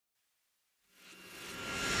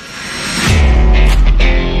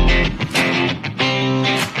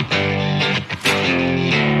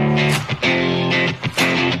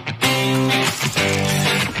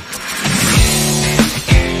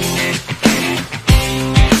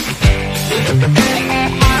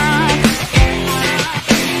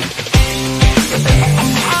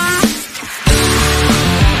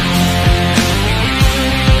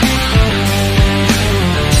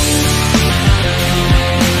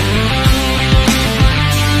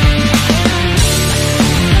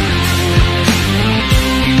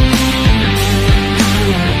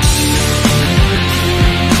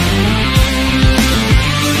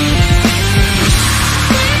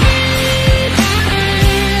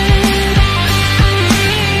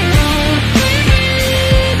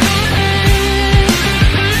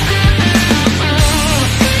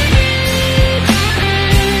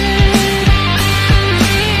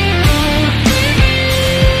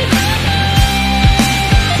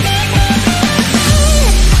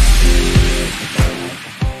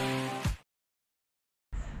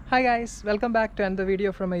Hi guys, welcome back to another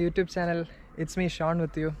video from my YouTube channel. It's me Shawn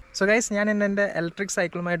with you. So guys, I am in the electric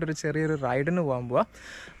cycle ride in Wambua.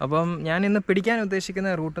 I am in the Pidikan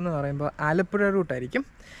route in Alappuzha route.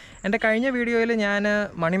 And the video is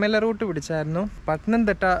Manimala route to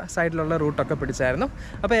Patnamthitta side route.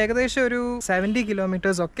 That's 70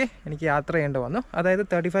 kilometers okay. That's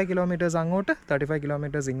 35 kilometers angote, 35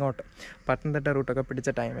 kilometers ingote. Patnamthitta route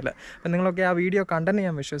to time. And you video content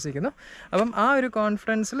I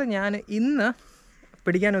conference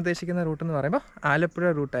Pidikan route in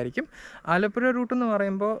Alappuzha route. Alappuzha route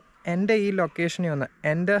in എൻ്റെ ഈ ലൊക്കേഷനിൽ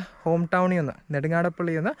എൻ്റെ home ടൗണിൽ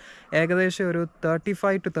നെടുങ്ങാടപ്പള്ളിയിൽ നിന്ന് ഏകദേശം ഒരു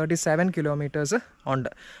 35 to 37 kilometres ഉണ്ട്.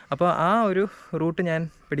 അപ്പോൾ ആ ഒരു റൂട്ട് ഞാൻ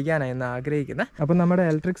പിടിക്കാനായിരുന്നു ആഗ്രഹിക്കുന്നത്. അപ്പോൾ നമ്മുടെ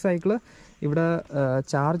ഇലക്ട്രിക് സൈക്കിൾ ഇവിടെ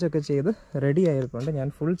ചാർജൊക്കെ ചെയ്ത് റെഡി ആയിരിപ്പുണ്ട്.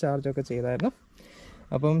 ഞാൻ ഫുൾ ചാർജൊക്കെ ചെയ്തായിരുന്നു.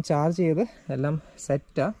 അപ്പം ചാർജ് ചെയ്ത് എല്ലാം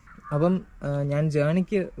സെറ്റാണ്. അപ്പം ഞാൻ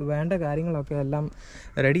ജേണിക്ക് വേണ്ട കാര്യങ്ങളൊക്കെ എല്ലാം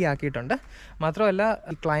റെഡി ആക്കിയിട്ടുണ്ട്. മാത്രമല്ല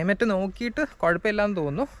ഈ ക്ലൈമറ്റ് നോക്കിയിട്ട് കുഴപ്പമില്ലാന്ന്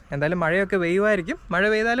തോന്നുന്നു. എന്തായാലും മഴയൊക്കെ പെയ്യുമായിരിക്കും. മഴ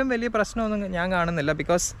പെയ്താലും വലിയ പ്രശ്നമൊന്നും ഞാൻ കാണുന്നില്ല.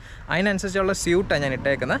 ബിക്കോസ് അതിനനുസരിച്ചുള്ള സ്യൂട്ടാണ് ഞാൻ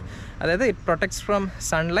ഇട്ടേക്കുന്നത്. അതായത് it protects from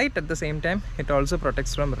sunlight at the same time it also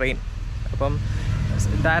protects from rain. അപ്പം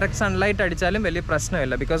ഡയറക്റ്റ് സൺലൈറ്റ് അടിച്ചാലും വലിയ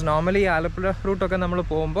പ്രശ്നമില്ല. ബിക്കോസ് നോർമലി ആലപ്പുഴ റൂട്ടൊക്കെ നമ്മൾ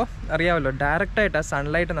പോകുമ്പോൾ അറിയാമല്ലോ ഡയറക്റ്റായിട്ടാണ്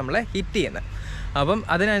സൺലൈറ്റ് നമ്മളെ ഹിറ്റ് ചെയ്യുന്നത്. അപ്പം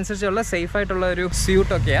അതിനനുസരിച്ചുള്ള സേഫായിട്ടുള്ള ഒരു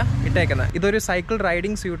സ്യൂട്ടൊക്കെയാണ് ഇട്ടേക്കുന്നത്. ഇതൊരു സൈക്കിൾ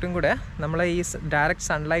റൈഡിങ് സ്യൂട്ടും കൂടെ നമ്മളെ ഈ ഡയറക്റ്റ്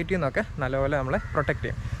സൺലൈറ്റിൽ നിന്നൊക്കെ നല്ലപോലെ നമ്മളെ പ്രൊട്ടക്റ്റ്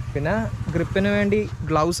ചെയ്യും. പിന്നെ ഗ്രിപ്പിന് വേണ്ടി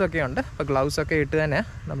ഗ്ലൗസൊക്കെ ഉണ്ട്. അപ്പോൾ ഗ്ലൗസൊക്കെ ഇട്ട് തന്നെ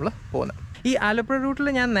നമ്മൾ പോകുന്നത്. ഈ ആലപ്പുഴ റൂട്ടിൽ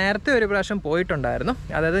ഞാൻ നേരത്തെ ഒരു പ്രാവശ്യം പോയിട്ടുണ്ടായിരുന്നു.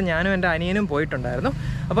 അതായത് ഞാനും എൻ്റെ അനിയനും പോയിട്ടുണ്ടായിരുന്നു.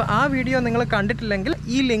 അപ്പോൾ ആ വീഡിയോ നിങ്ങൾ കണ്ടിട്ടില്ലെങ്കിൽ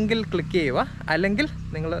ഈ ലിങ്കിൽ ക്ലിക്ക് ചെയ്യുക, അല്ലെങ്കിൽ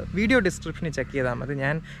നിങ്ങൾ വീഡിയോ ഡിസ്ക്രിപ്ഷനിൽ ചെക്ക് ചെയ്താൽ മതി.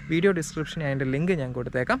 ഞാൻ വീഡിയോ ഡിസ്ക്രിപ്ഷനിൽ അതിൻ്റെ ലിങ്ക് ഞാൻ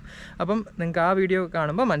കൊടുത്തേക്കാം. അപ്പം നിങ്ങൾക്ക് ആ വീഡിയോ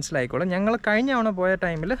കാണുമ്പോൾ മനസ്സിലായിക്കോളും. ഞങ്ങൾ കഴിഞ്ഞ തവണ പോയ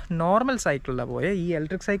ടൈമിൽ നോർമൽ സൈക്കിളിലാണ് പോയത്. ഈ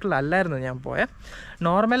ഇലക്ട്രിക് സൈക്കിളിലല്ലായിരുന്നു ഞാൻ പോയത്.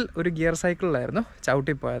 നോർമൽ ഒരു ഗിയർ സൈക്കിളിലായിരുന്നു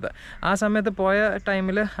ചവിട്ടിപ്പോയത്. ആ സമയത്ത് പോയ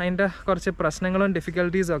ടൈമിൽ അതിൻ്റെ കുറച്ച് പ്രശ്നങ്ങളും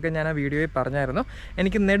ഡിഫിക്കൽട്ടീസും ഒക്കെ ഞാൻ ആ വീഡിയോയിൽ പറഞ്ഞായിരുന്നു.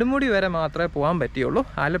 എനിക്ക് നെടുമുടി വരെ മാത്രമേ പോകാൻ പറ്റിയുള്ളൂ.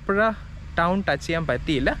 ആലപ്പുഴ ടൗൺ ടച്ച് ചെയ്യാൻ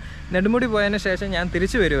പറ്റിയില്ല. നെടുമുടി പോയതിന് ശേഷം ഞാൻ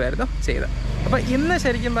തിരിച്ചു വരുമായിരുന്നു ചെയ്തത്. അപ്പോൾ ഇന്ന്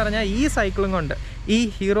ശരിക്കും പറഞ്ഞാൽ ഈ സൈക്കിളും കൊണ്ട്, ഈ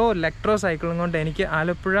ഹീറോ ലെക്ട്രോ സൈക്കിളും കൊണ്ട് എനിക്ക്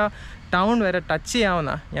ആലപ്പുഴ ടൗൺ വരെ ടച്ച്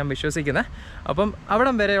ചെയ്യാമെന്നാണ് ഞാൻ വിശ്വസിക്കുന്നത്. അപ്പം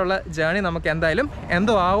അവിടം വരെയുള്ള ജേണി നമുക്ക് എന്തായാലും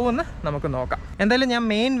എന്തോ ആവുമെന്ന് നമുക്ക് നോക്കാം. എന്തായാലും ഞാൻ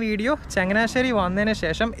മെയിൻ വീഡിയോ ചങ്ങനാശ്ശേരി വന്നതിന്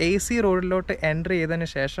ശേഷം AC റോഡിലോട്ട് എൻട്രി ചെയ്തതിന്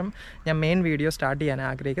ശേഷം ഞാൻ മെയിൻ വീഡിയോ സ്റ്റാർട്ട് ചെയ്യാൻ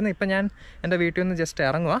ആഗ്രഹിക്കുന്നത്. ഇപ്പം ഞാൻ എൻ്റെ വീട്ടിൽ നിന്ന് ജസ്റ്റ്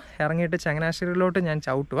ഇറങ്ങിയിട്ട് ചങ്ങനാശ്ശേരിയിലോട്ട് ഞാൻ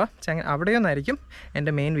ചവിട്ടുക. അവിടെയൊന്നായിരിക്കും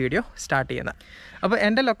എൻ്റെ മെയിൻ വീഡിയോ സ്റ്റാർട്ട് ചെയ്യുന്നത്. അപ്പോൾ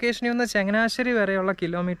എൻ്റെ ലൊക്കേഷനിൽ നിന്ന് ചങ്ങനാശ്ശേരി വരെയുള്ള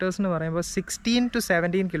കിലോമീറ്റേഴ്സ് എന്ന് പറയുമ്പോൾ 16 to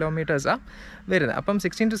 17 കിലോമീറ്റേഴ്സാണ് വരുന്നത്. അപ്പം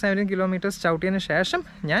 16 to 17 കിലോമീറ്റേഴ്സ് ചവിട്ടിയതിന് ശേഷം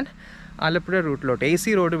ഞാൻ ആലപ്പുഴ റൂട്ടിലോട്ട് AC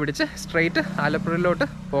റോഡ് പിടിച്ച് സ്ട്രെയിറ്റ് ആലപ്പുഴയിലോട്ട്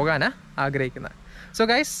പോകാനാണ് ആഗ്രഹിക്കുന്നത്. So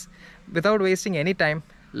guys, without wasting any time,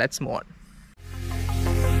 let's move on.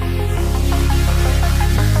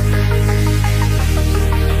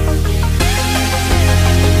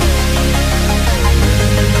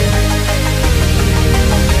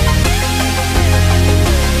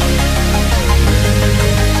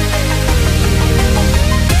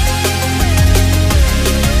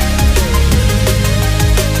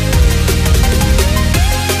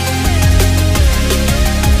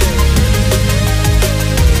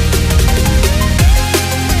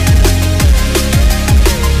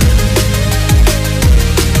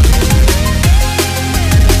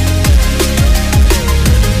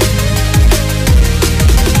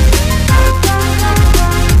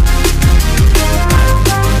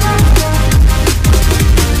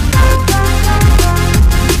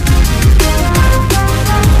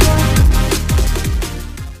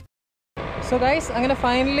 So guys, അങ്ങനെ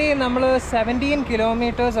ഫൈനലി നമ്മൾ 17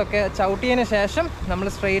 കിലോമീറ്റേഴ്സ് ഒക്കെ ചവിട്ടിയതിന് ശേഷം നമ്മൾ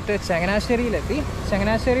സ്ട്രെയിറ്റ് ചങ്ങനാശ്ശേരിയിലെത്തി.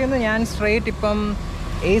 ചങ്ങനാശ്ശേരിയിൽ നിന്ന് ഞാൻ സ്ട്രെയിറ്റ് ഇപ്പം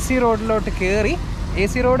AC റോഡിലോട്ട് കയറി.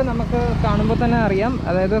 AC റോഡ് നമുക്ക് കാണുമ്പോൾ തന്നെ അറിയാം,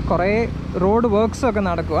 അതായത് കുറേ റോഡ് വർക്ക്സൊക്കെ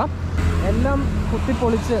നടക്കുക, എല്ലാം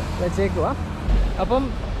കുത്തിപ്പൊളിച്ച് വെച്ചേക്കുക. അപ്പം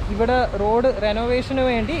ഇവിടെ റോഡ് റെനോവേഷന്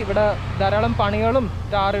വേണ്ടി ഇവിടെ ധാരാളം പണികളും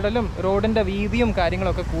ടാറിടലും റോഡിൻ്റെ വീതിയും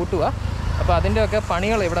കാര്യങ്ങളൊക്കെ കൂട്ടുക. അപ്പോൾ അതിൻ്റെയൊക്കെ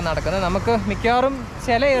പണികൾ ഇവിടെ നടക്കുന്നത്. നമുക്ക് മിക്കവാറും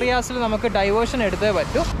ചില ഏരിയാസിൽ നമുക്ക് ഡൈവേർഷൻ എടുത്തേ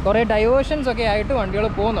പറ്റൂ. കുറേ ഡൈവേർഷൻസ് ഒക്കെ ആയിട്ട് വണ്ടികൾ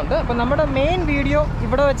പോകുന്നുണ്ട്. അപ്പോൾ നമ്മുടെ മെയിൻ വീഡിയോ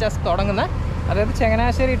ഇവിടെ വെച്ച് തുടങ്ങുന്നത്, അതായത്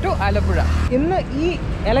ചങ്ങനാശ്ശേരി ടു ആലപ്പുഴ. ഇന്ന് ഈ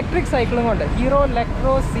ഇലക്ട്രിക് സൈക്കിളും കൊണ്ട്, ഹീറോ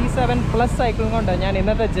ലെക്ട്രോ C7+ സൈക്കിളും കൊണ്ട് ഞാൻ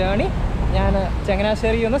ഇന്നത്തെ ജേണി ഞാൻ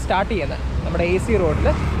ചങ്ങനാശ്ശേരിയിൽ നിന്ന് സ്റ്റാർട്ട് ചെയ്യുന്നത് നമ്മുടെ AC റോഡിൽ.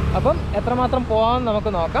 അപ്പം എത്രമാത്രം പോകാമെന്ന്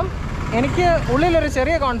നമുക്ക് നോക്കാം. എനിക്ക് ഉള്ളിലൊരു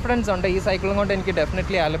ചെറിയ കോൺഫിഡൻസ് ഉണ്ട് ഈ സൈക്കിളും കൊണ്ട് എനിക്ക്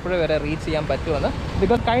ഡെഫിനറ്റ്ലി ആലപ്പുഴ വരെ റീച്ച് ചെയ്യാൻ പറ്റുമെന്ന്.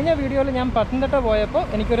 ബിക്കോസ് കഴിഞ്ഞ വീഡിയോയിൽ ഞാൻ പത്തനംതിട്ട പോയപ്പോൾ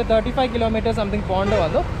എനിക്കൊരു 35 കിലോമീറ്റർ സംതിങ് പോകേണ്ടി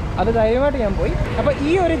വന്നു. അത് ധൈര്യമായിട്ട് ഞാൻ പോയി. അപ്പോൾ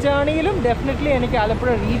ഈ ഒരു ജേണിയിലും ഡെഫിനറ്റ്ലി എനിക്ക്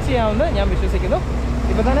ആലപ്പുഴ റീച്ച് ചെയ്യാമെന്ന് ഞാൻ വിശ്വസിക്കുന്നു.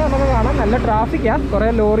 ഇപ്പോൾ തന്നെ നമുക്ക് കാണാം നല്ല ട്രാഫിക്കാണ്,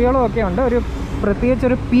 കുറേ ലോറികളും ഒക്കെ ഉണ്ട്. പ്രത്യേകിച്ച്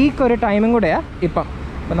ഒരു പീക്ക് ഒരു ടൈമും കൂടെയാണ് ഇപ്പം.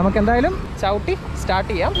 അപ്പോൾ നമുക്ക് എന്തായാലും ചവിട്ടി സ്റ്റാർട്ട്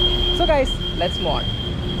ചെയ്യാം. So guys let's move on.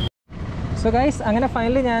 So guys അങ്ങനെ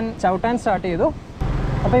ഫൈനലി ഞാൻ ചവിട്ടാൻ സ്റ്റാർട്ട് ചെയ്തു.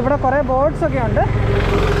 അപ്പോൾ ഇവിടെ കുറേ ബോർഡ്സൊക്കെ ഉണ്ട്.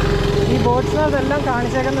 ഈ ബോർഡ്സിനകത്തെല്ലാം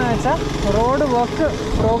കാണിച്ചേക്കുന്നത് വെച്ചാൽ റോഡ് വർക്ക്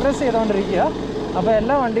പ്രോഗ്രസ് ചെയ്തുകൊണ്ടിരിക്കുക. അപ്പോൾ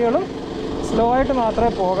എല്ലാ വണ്ടികളും സ്ലോ ആയിട്ട്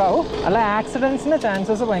മാത്രമേ പോകാവൂ, അല്ല ആക്സിഡൻസിന്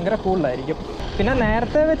ചാൻസസ് ഭയങ്കര കൂടുതലായിരിക്കും. പിന്നെ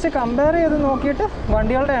നേരത്തെ വെച്ച് കമ്പയർ ചെയ്ത് നോക്കിയിട്ട്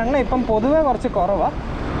വണ്ടികളുടെ എണ്ണം ഇപ്പം പൊതുവെ കുറച്ച് കുറവാണ്.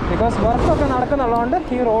 ബിക്കോസ് വർക്കൊക്കെ നടക്കുന്നുള്ളതുകൊണ്ട്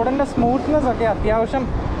ഈ റോഡിൻ്റെ സ്മൂത്ത്നെസ് ഒക്കെ അത്യാവശ്യം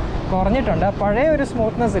കുറഞ്ഞിട്ടുണ്ട്. പഴയ ഒരു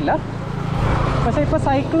സ്മൂത്ത്നെസ് ഇല്ല. പക്ഷേ ഇപ്പോൾ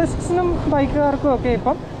സൈക്ലിസ്റ്റിനും ബൈക്കുകാർക്കും ഒക്കെ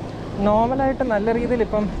ഇപ്പം നോർമലായിട്ട് നല്ല രീതിയിൽ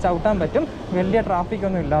ഇപ്പം ചവിട്ടാൻ പറ്റും, വലിയ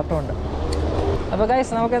ട്രാഫിക്കൊന്നും ഇല്ലാത്തതുകൊണ്ട്. അപ്പോൾ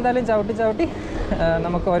ഗൈസ് നമുക്ക് എന്തായാലും ചവിട്ടി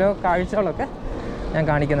നമുക്ക് ഓരോ കാഴ്ചകളൊക്കെ ഞാൻ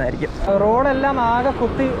കാണിക്കുന്നതായിരിക്കും. റോഡെല്ലാം ആകെ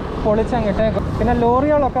കുത്തി പൊളിച്ചങ്ങിട്ടേക്കും. പിന്നെ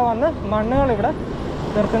ലോറികളൊക്കെ വന്ന് മണ്ണുകൾ ഇവിടെ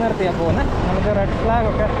നിർത്തിയാണ് പോകുന്നത്. നമുക്ക് റെഡ്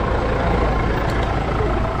ഫ്ലാഗൊക്കെ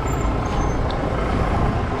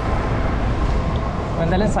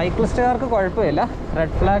എന്തായാലും സൈക്ലിസ്റ്റുകാർക്ക് കുഴപ്പമില്ല,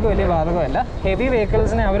 റെഡ് ഫ്ലാഗ് വലിയ ബാധകമല്ല. ഹെവി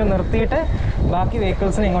വെഹിക്കിൾസിനെ അവർ നിർത്തിയിട്ട് ബാക്കി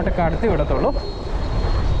വെഹിക്കിൾസിനെ ഇങ്ങോട്ട് കടത്തി വിടത്തുള്ളൂ.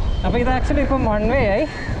 അപ്പോൾ ഇത് ആക്ച്വലി ഇപ്പം വൺ വേ ആയി.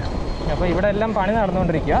 അപ്പോൾ ഇവിടെ എല്ലാം പണി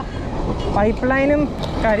നടന്നുകൊണ്ടിരിക്കുക. പൈപ്പ് ലൈനും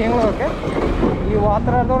കാര്യങ്ങളുമൊക്കെ ഈ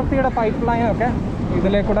വാട്ടർ അതോറിറ്റിയുടെ പൈപ്പ് ലൈനൊക്കെ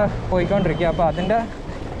ഇതിലേക്കൂടെ പോയിക്കൊണ്ടിരിക്കുക. അപ്പോൾ അതിൻ്റെ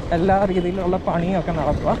എല്ലാ രീതിയിലുള്ള പണിയൊക്കെ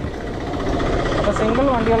നടക്കുക. അപ്പോൾ സിംഗിൾ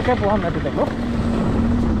വണ്ടികൾക്കേ പോകാൻ പറ്റത്തുള്ളൂ.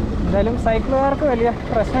 എന്തായാലും സൈക്കിളുകാർക്ക് വലിയ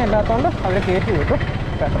പ്രശ്നമില്ലാത്തതുകൊണ്ട് അവർ കയറ്റി വിട്ടു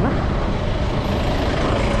പെട്ടെന്ന്.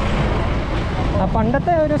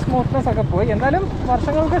 പണ്ടത്തെ ഒരു സ്മൂത്ത്നെസ് ഒക്കെ പോയി. എന്തായാലും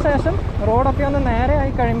വർഷങ്ങൾക്ക് ശേഷം റോഡൊക്കെ ഒന്ന് നേരെ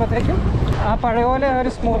ആയി കഴിയുമ്പോഴത്തേക്കും ആ പഴയ പോലെ ഒരു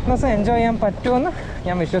സ്മൂത്ത്നെസ് എൻജോയ് ചെയ്യാൻ പറ്റുമെന്ന്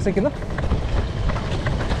ഞാൻ വിശ്വസിക്കുന്നു.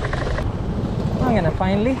 അങ്ങനെ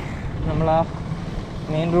ഫൈനലി നമ്മൾ ആ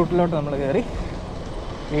മെയിൻ റൂട്ടിലോട്ട് നമ്മൾ കയറി.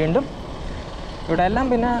 വീണ്ടും ഇവിടെ എല്ലാം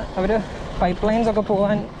പിന്നെ അവർ പൈപ്പ് ലൈൻസൊക്കെ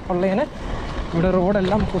പോകാൻ ഉള്ളതിന് ഇവിടെ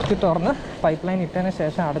റോഡെല്ലാം കുത്തി തുറന്ന് പൈപ്പ് ലൈൻ ഇട്ടതിന്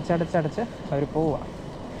ശേഷം അടച്ചടച്ച് അവർ പോവുക,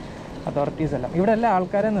 അതോറിറ്റീസ് എല്ലാം. ഇവിടെ എല്ലാ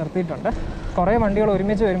ആൾക്കാരെ നിർത്തിയിട്ടുണ്ട്. കുറേ വണ്ടികൾ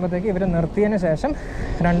ഒരുമിച്ച് വരുമ്പോഴത്തേക്ക് ഇവർ നിർത്തിയതിന് ശേഷം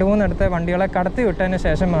 2-3 അടുത്ത വണ്ടികളെ കടത്തി വിട്ടതിന്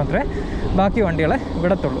ശേഷം മാത്രമേ ബാക്കി വണ്ടികളെ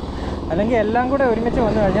വിടത്തുള്ളൂ. അല്ലെങ്കിൽ എല്ലാം കൂടെ ഒരുമിച്ച്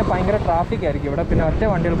വന്നു കഴിഞ്ഞാൽ ഭയങ്കര ട്രാഫിക് ആയിരിക്കും ഇവിടെ. പിന്നെ ഒറ്റ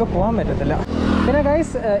വണ്ടികൾക്ക് പോകാൻ പറ്റത്തില്ല. പിന്നെ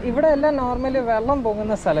ഗൈസ് ഇവിടെ എല്ലാം നോർമലി വെള്ളം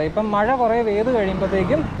പോകുന്ന സ്ഥലം. ഇപ്പം മഴ കുറേ പെയ്ത്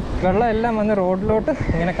കഴിയുമ്പോഴത്തേക്കും വെള്ളം എല്ലാം വന്ന് റോഡിലോട്ട്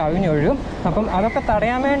ഇങ്ങനെ കവിഞ്ഞൊഴുകും. അപ്പം അതൊക്കെ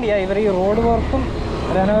തടയാൻ വേണ്ടിയാണ് ഇവർ ഈ റോഡ് വർക്കും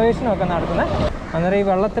റെനോവേഷനും ഒക്കെ നടത്തുന്നത്. അന്നേരം ഈ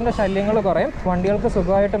വെള്ളത്തിൻ്റെ ശല്യങ്ങൾ കുറയും, വണ്ടികൾക്ക്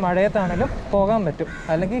സുഖമായിട്ട് മഴയത്താണെങ്കിലും പോകാൻ പറ്റും.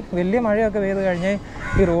 അല്ലെങ്കിൽ വലിയ മഴയൊക്കെ പെയ്ത് കഴിഞ്ഞാൽ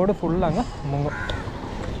ഈ റോഡ് ഫുള്ളങ്ങ് മുങ്ങും.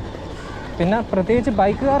 പിന്നെ പ്രത്യേകിച്ച്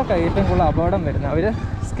ബൈക്കുകാർക്കാണ് ഏറ്റവും കൂടുതൽ അപകടം വരുന്നത്. അവർ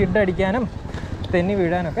സ്കിഡ് അടിക്കാനും തെന്നി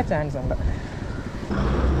വീഴാനൊക്കെ ചാൻസ് ഉണ്ട്.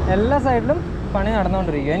 എല്ലാ സൈഡിലും പണി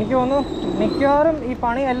നടന്നുകൊണ്ടിരിക്കുക. എനിക്ക് തോന്നുന്നു മിക്കവാറും ഈ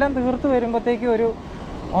പണിയെല്ലാം തീർത്ത് വരുമ്പോഴത്തേക്കും ഒരു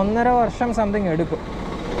 1.5 വർഷം സംതിങ് എടുക്കും.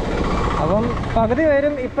 അപ്പം പകുതി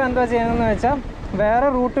പേരും ഇപ്പം എന്താ ചെയ്യുന്നതെന്ന് വെച്ചാൽ വേറെ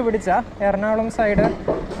റൂട്ട് പിടിച്ചാൽ എറണാകുളം സൈഡ്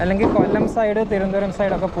അല്ലെങ്കിൽ കൊല്ലം സൈഡ് തിരുവനന്തപുരം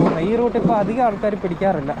സൈഡൊക്കെ പോകുന്നത്. ഈ റൂട്ട് ഇപ്പോൾ അധികം ആൾക്കാർ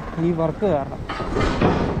പിടിക്കാറില്ല ഈ വർക്ക് കാരണം.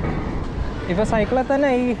 ഇപ്പോൾ സൈക്കിളിൽ തന്നെ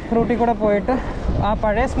ഈ റൂട്ടിൽ കൂടെ പോയിട്ട് ആ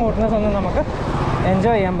പഴയ സ്മൂത്ത്നെസ് ഒന്നും നമുക്ക്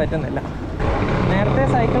എൻജോയ് ചെയ്യാൻ പറ്റുന്നില്ല. നേരത്തെ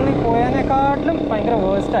സൈക്കിളിൽ പോയതിനെക്കാട്ടിലും ഭയങ്കര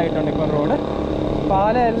വേസ്റ്റ് ആയിട്ടുണ്ട് ഇപ്പോൾ റോഡ്.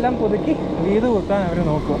 പാലെല്ലാം പുതുക്കി വീട് കുത്താൻ അവർ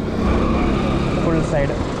നോക്കുക ഫുൾ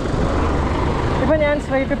സൈഡ്. ഇപ്പം ഞാൻ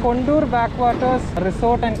straight contour back waters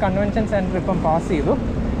resort and convention centre ഇപ്പം പാസ് ചെയ്തു.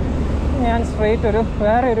 ഞാൻ സ്ട്രൈറ്റ്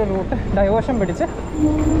വേറെ ഒരു റൂട്ട് ഡൈവേർഷൻ പിടിച്ച്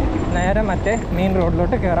നേരെ മറ്റേ മെയിൻ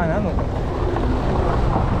റോഡിലോട്ട് കയറാനാണ് നോക്കുന്നത്.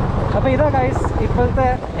 അപ്പോൾ ഇതാ ഗൈസ് ഇപ്പോഴത്തെ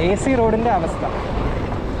AC റോഡിൻ്റെ അവസ്ഥ.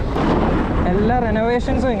 എല്ലാ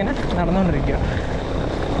റെനോവേഷൻസും ഇങ്ങനെ നടന്നുകൊണ്ടിരിക്കുക.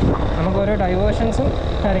 നമുക്ക് ഓരോ ഡൈവേർഷൻസും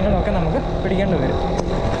കാര്യങ്ങളൊക്കെ നമുക്ക് പിടിക്കേണ്ടി വരും.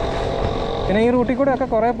 പിന്നെ ഈ റൂട്ടിൽ കൂടെ ഒക്കെ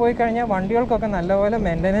കുറേ പോയി കഴിഞ്ഞാൽ വണ്ടികൾക്കൊക്കെ നല്ലപോലെ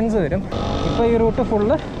മെയിൻ്റനൻസ് വരും. ഇപ്പോൾ ഈ root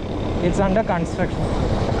full it's under construction.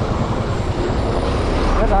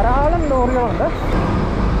 ധാരാളം ലോറികളുണ്ട്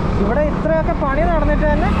ഇവിടെ. ഇത്രയൊക്കെ പണി നടന്നിട്ട്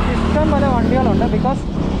തന്നെ ഇഷ്ടം പോലെ വണ്ടികളുണ്ട്. ബിക്കോസ്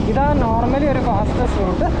ഇതാണ് നോർമലി ഒരു ഫാസ്റ്റസ്റ്റ്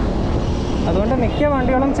റൂട്ട്. അതുകൊണ്ട് മിക്ക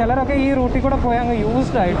വണ്ടികളും ചിലരൊക്കെ ഈ റൂട്ടിൽ കൂടെ പോയി അങ്ങ്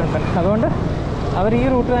യൂസ്ഡ് ആയിട്ടുണ്ട്. അതുകൊണ്ട് അവർ ഈ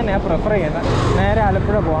റൂട്ട് തന്നെയാണ് പ്രിഫർ ചെയ്യുന്നത് നേരെ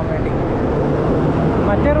ആലപ്പുഴ പോകാൻ വേണ്ടി.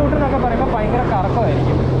 മറ്റേ റൂട്ടിനൊക്കെ പറയുമ്പോൾ ഭയങ്കര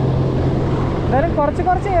കറക്കമായിരിക്കും. എന്തായാലും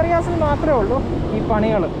കുറച്ച് ഏരിയാസിൽ മാത്രമേ ഉള്ളൂ ഈ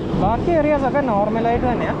പണികൾ. ബാക്കി ഏരിയാസൊക്കെ നോർമലായിട്ട്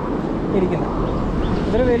തന്നെയാണ് ഇരിക്കുന്നത്.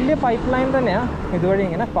 ഇതൊരു വലിയ പൈപ്പ് ലൈൻ തന്നെയാണ് ഇതുവഴി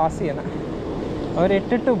ഇങ്ങനെ പാസ് ചെയ്യുന്നത്.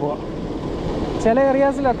 അവരിട്ടിട്ട് പോവാം. ചില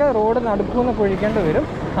ഏരിയാസിലൊക്കെ റോഡ് നടുക്കുന്ന് കുഴിക്കേണ്ടി വരും.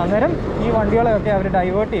 അന്നേരം ഈ വണ്ടികളെയൊക്കെ അവർ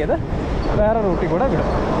ഡൈവേർട്ട് ചെയ്ത് വേറെ റൂട്ടിൽ കൂടെ വിടും.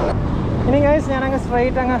 ഇനി ഗൈസ് ഞാനങ്ങ്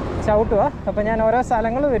സ്ട്രെയിറ്റ് അങ്ങ് ചവിട്ടുക. അപ്പോൾ ഞാൻ ഓരോ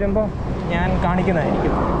സ്ഥലങ്ങൾ വരുമ്പോൾ ഞാൻ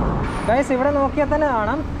കാണിക്കുന്നതായിരിക്കും. ഗൈസ് ഇവിടെ നോക്കിയാൽ തന്നെ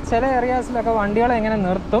കാണാം ചില ഏരിയാസിലൊക്കെ വണ്ടികളെ ഇങ്ങനെ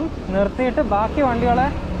നിർത്തിയിട്ട് ബാക്കി വണ്ടികളെ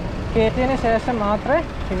കയറ്റിയതിന് ശേഷം മാത്രമേ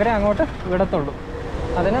ഇവരെ അങ്ങോട്ട് വിടത്തുള്ളൂ.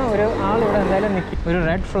 അതിന് ഒരു ആളിവിടെ എന്തായാലും നിൽക്കും. ഒരു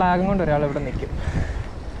റെഡ് ഫ്ലാഗും കൊണ്ട് ഒരാൾ ഇവിടെ നിൽക്കും.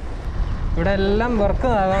 ഇവിടെ എല്ലാം വർക്ക്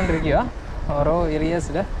നടന്നുകൊണ്ടിരിക്കുക. ഓരോ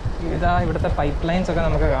ഏരിയസിൽ ഇവിടുത്തെ പൈപ്പ് ലൈൻസ് ഒക്കെ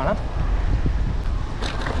നമുക്ക് കാണാം.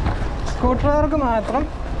 സ്കൂട്ടറുകാർക്ക് മാത്രം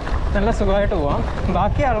നല്ല സുഖമായിട്ട് പോവാം.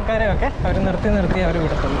 ബാക്കി ആൾക്കാരെയൊക്കെ അവർ നിർത്തി അവർ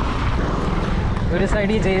വിടത്തുള്ളൂ. ഒരു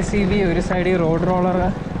സൈഡിൽ JCB, ഒരു സൈഡിൽ റോഡ് റോളർ,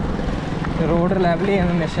 റോഡ് ലെവൽ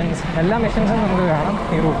ചെയ്യുന്ന മെഷീൻസ്, എല്ലാ മെഷീൻസും നമുക്ക് കാണാം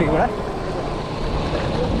ഈ റൂട്ടിൽ കൂടെ.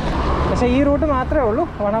 പക്ഷേ ഈ റൂട്ട് മാത്രമേ ഉള്ളൂ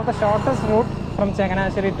one of the shortest root from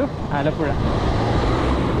Changanassery to Alappuzha.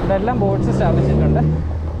 ഇവിടെ എല്ലാം ബോർഡ്സ് സ്ഥാപിച്ചിട്ടുണ്ട്,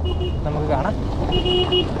 നമുക്ക് കാണാം.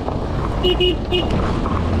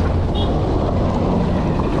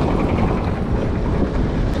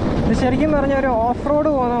 ഇത് ശരിക്കും പറഞ്ഞ ഒരു ഓഫ് റോഡ്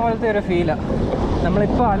പോകുന്ന പോലത്തെ ഒരു ഫീലാണ്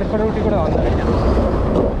നമ്മളിപ്പോൾ ആലപ്പുഴ റൂട്ടിൽ കൂടെ വന്നു കഴിഞ്ഞാൽ.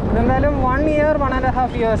 ഇതെന്തായാലും 1 year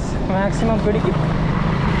 1.5 years മാക്സിമം പിടിക്കും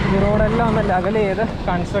ഈ റോഡെല്ലാം ഒന്ന് ലെവൽ ചെയ്ത്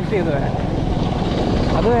കൺസ്ട്രക്ട് ചെയ്ത് വരാൻ.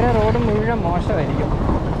 അതുവരെ റോഡ് മുഴുവൻ മോശമായിരിക്കും.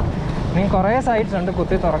 ഇനി കുറേ സൈറ്റ്സ് ഉണ്ട്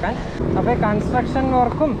കുത്തി തുറക്കാൻ. അപ്പോൾ കൺസ്ട്രക്ഷൻ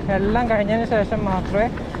വർക്കും എല്ലാം കഴിഞ്ഞതിന് ശേഷം മാത്രമേ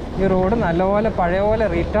ഈ റോഡ് നല്ലപോലെ പഴയ പോലെ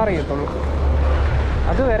റീറ്റാർ ചെയ്യത്തുള്ളൂ.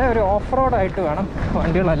 അതുവരെ ഒരു ഓഫ് റോഡായിട്ട് വേണം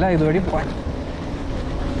വണ്ടികളെല്ലാം ഇതുവഴി പോകാൻ.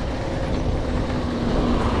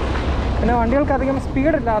 പിന്നെ വണ്ടികൾക്ക് അധികം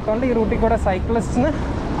സ്പീഡില്ലാത്തതുകൊണ്ട് ഈ റൂട്ടിൽ കൂടെ സൈക്ലിസ്റ്റിന്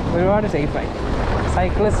ഒരുപാട് സേഫായി.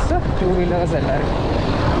 സൈക്ലിസ്റ്റ്, 2 വീലേഴ്സ് എല്ലാവരും.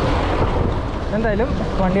 എന്തായാലും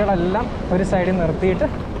വണ്ടികളെല്ലാം ഒരു സൈഡിൽ നിർത്തിയിട്ട്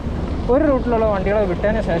ഒരു റൂട്ടിലുള്ള വണ്ടികളെ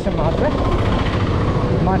വിട്ടതിന് ശേഷം മാത്രമേ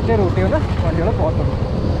മറ്റേ റൂട്ടിൽ നിന്ന് വണ്ടികൾ പോകത്തുള്ളൂ.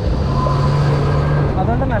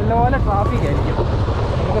 അതുകൊണ്ട് നല്ലപോലെ ട്രാഫിക് ആയിരിക്കും.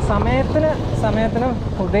 നമുക്ക് സമയത്തിന്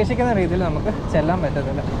ഉദ്ദേശിക്കുന്ന രീതിയിൽ നമുക്ക് ചെല്ലാൻ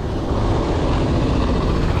പറ്റത്തില്ല.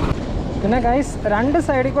 പിന്നെ ഗൈസ്, 2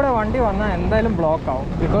 സൈഡിൽ കൂടെ വണ്ടി വന്നാൽ എന്തായാലും ബ്ലോക്ക് ആവും.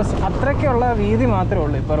 ബിക്കോസ് അത്രയ്ക്കുള്ള വീതി മാത്രമേ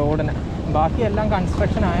ഉള്ളൂ ഇപ്പോൾ റോഡിന്. ബാക്കിയെല്ലാം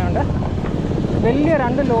കൺസ്ട്രക്ഷൻ ആയതുകൊണ്ട് വലിയ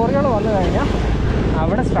 2 ലോറികൾ വന്നു കഴിഞ്ഞാൽ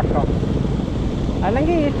അവിടെ സ്ട്രക്കാവും.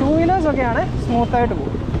 അല്ലെങ്കിൽ ഈ 2 വീലേഴ്സൊക്കെയാണ് സ്മൂത്തായിട്ട്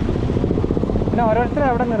പോകും. പിന്നെ ഓരോരുത്തരും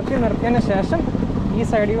അവിടെ നിർത്തിയതിന് ശേഷം ഈ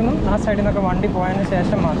സൈഡിൽ നിന്നും ആ സൈഡിൽ നിന്നൊക്കെ വണ്ടി പോയതിന്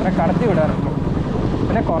ശേഷം മാത്രമേ കടത്തി വിടാറുള്ളൂ.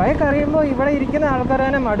 പിന്നെ കുറേ കഴിയുമ്പോൾ ഇവിടെ ഇരിക്കുന്ന ആൾക്കാർ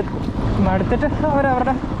തന്നെ മടുത്തിട്ട്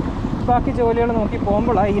അവരവരുടെ ബാക്കി ജോലികൾ നോക്കി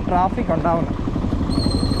പോകുമ്പോഴാണ് ഈ ട്രാഫിക് ഉണ്ടാവുന്നത്.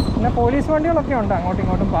 പിന്നെ പോലീസ് വണ്ടികളൊക്കെ ഉണ്ട് അങ്ങോട്ടും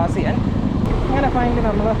ഇങ്ങോട്ടും പാസ് ചെയ്യാൻ. അങ്ങനെ ഫൈനലി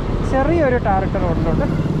നമ്മൾ ചെറിയൊരു ടാറിട്ട റോഡിലോട്ട്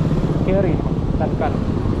കയറി തൽക്കാലം.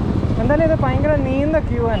 എന്തായാലും ഇത് ഭയങ്കര നീണ്ട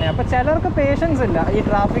ക്യൂ തന്നെ. അപ്പോൾ ചിലർക്ക് പേഷ്യൻസ് ഇല്ല ഈ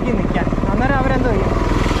ട്രാഫിക്കിൽ നിൽക്കാൻ. അന്നേരം അവരെന്തോ ചെയ്യും,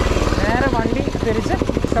 നേരെ വണ്ടി തിരിച്ച്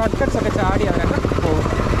ഷോർട്ട് കട്ട്സ് ഒക്കെ ചാടി അവരൊക്കെ പോകും.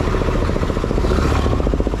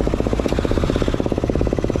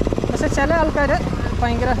 പക്ഷെ ചില ആൾക്കാർ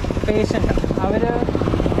ഭയങ്കര പേഷ്യൻ്റ്. അവർ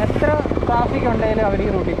എത്ര ട്രാഫിക് ഉണ്ടെങ്കിലും അവർ ഈ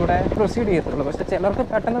റൂട്ടിൽ കൂടെ പ്രൊസീഡ് ചെയ്യത്തുള്ളൂ. പക്ഷെ ചിലർക്ക്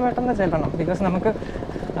പെട്ടെന്ന് ചെല്ലണം. ബിക്കോസ് നമുക്ക്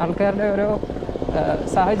ആൾക്കാരുടെ ഓരോ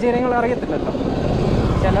സാഹചര്യങ്ങൾ അറിയത്തില്ലല്ലോ.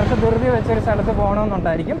 ചിലർക്ക് ധൃതി വെച്ചൊരു സ്ഥലത്ത്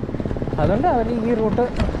പോകണമെന്നുണ്ടായിരിക്കും. അതുകൊണ്ട് അവർ ഈ റൂട്ട്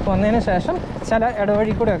വന്നതിന് ശേഷം ചില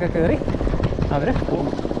ഇടവഴി കൂടെയൊക്കെ കയറി അവർ പോകും.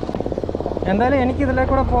 എന്തായാലും എനിക്കിതിലെ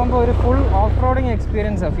കൂടെ പോകുമ്പോൾ ഒരു ഫുൾ ഓഫ് റോഡിങ്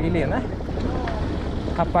എക്സ്പീരിയൻസാണ് ഫീൽ ചെയ്യുന്നത്.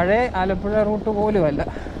 ആ പഴയ ആലപ്പുഴ റൂട്ട് പോലും അല്ല,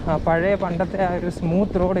 ആ പഴയ പണ്ടത്തെ ആ ഒരു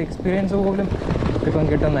സ്മൂത്ത് റോഡ് എക്സ്പീരിയൻസ് പോലും ഇപ്പം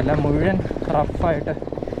കിട്ടുന്നില്ല. മുഴുവൻ റഫായിട്ട്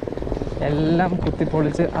എല്ലാം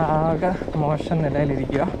കുത്തിപ്പൊളിച്ച് ആകെ മോശം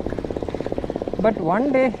നിലയിലിരിക്കുക. But one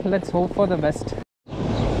day let's hope for the best.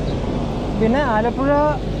 പിന്നെ ആലപ്പുഴ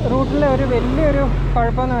റൂട്ടിലെ ഒരു വലിയൊരു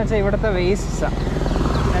കുഴപ്പമെന്ന് വെച്ചാൽ ഇവിടുത്തെ വേസ്റ്റ്സാണ്.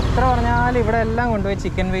 എത്ര പറഞ്ഞാലും ഇവിടെ എല്ലാം കൊണ്ടുപോയി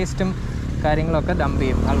ചിക്കൻ വേസ്റ്റും കാര്യങ്ങളൊക്കെ ഡംപ്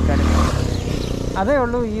ചെയ്യും ആൾക്കാർ. അതേ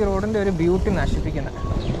ഉള്ളൂ ഈ റോഡിൻ്റെ ഒരു ബ്യൂട്ടി നശിപ്പിക്കുന്നത്.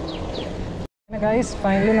 പിന്നെ ഗൈസ്,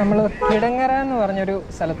 ഫൈനലി നമ്മൾ കിടങ്ങര എന്ന് പറഞ്ഞൊരു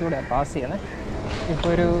സ്ഥലത്തൂടെയാണ് പാസ് ചെയ്യുന്നത്. ഇപ്പോൾ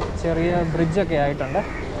ഒരു ചെറിയ ബ്രിഡ്ജൊക്കെ ആയിട്ടുണ്ട്.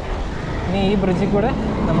 ഇനി ഈ ബ്രിഡ്ജിൽ കൂടെ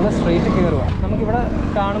നമ്മൾ സ്ട്രെയിറ്റ് കയറുക. നമുക്കിവിടെ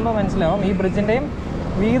കാണുമ്പോൾ മനസ്സിലാവും ഈ ബ്രിഡ്ജിൻ്റെയും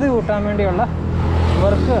വീതി കൂട്ടാൻ വേണ്ടിയുള്ള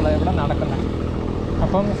വർക്കുകൾ ഇവിടെ നടക്കുന്നത്.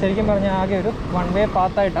 അപ്പം ശരിക്കും പറഞ്ഞാൽ ആകെ ഒരു 1 വേ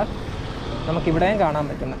പാത്തായിട്ടാണ് നമുക്കിവിടെയും കാണാൻ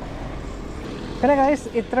പറ്റുന്നത്. പിന്നെ ഗൈസ്,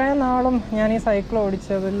 ഇത്രയും നാളും ഞാൻ ഈ സൈക്കിൾ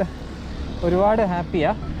ഓടിച്ചതിൽ ഒരുപാട്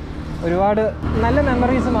ഹാപ്പിയാണ്. ഒരുപാട് നല്ല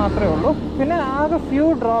മെമ്മറീസ് മാത്രമേ ഉള്ളൂ. പിന്നെ ആകെ ഫ്യൂ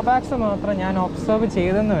ഡ്രോബാക്സ് മാത്രം ഞാൻ ഒബ്സർവ്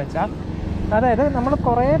ചെയ്തെന്ന് വെച്ചാൽ, അതായത് നമ്മൾ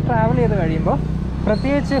കുറേ ട്രാവൽ ചെയ്ത് കഴിയുമ്പോൾ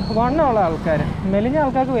പ്രത്യേകിച്ച് വണ്ണമുള്ള ആൾക്കാർ, മെലിഞ്ഞ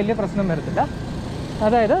ആൾക്കാർക്ക് വലിയ പ്രശ്നം വരത്തില്ല.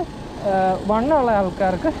 അതായത് വണ്ണമുള്ള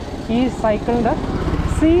ആൾക്കാർക്ക് ഈ സൈക്കിളിൻ്റെ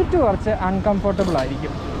സീറ്റ് കുറച്ച് അൺകംഫർട്ടബിൾ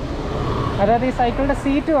ആയിരിക്കും. അതായത് ഈ സൈക്കിളിൻ്റെ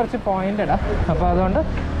സീറ്റ് കുറച്ച് പോയിൻറ്റഡാണ്. അപ്പോൾ അതുകൊണ്ട്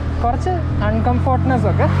കുറച്ച് അൺകംഫർട്ട്നെസ്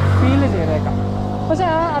ഒക്കെ ഫീൽ ചെയ്തേക്കാം. പക്ഷേ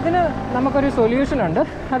അതിന് നമുക്കൊരു സൊല്യൂഷനുണ്ട്.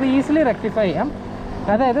 അത് ഈസിലി റെക്ടിഫൈ ചെയ്യാം.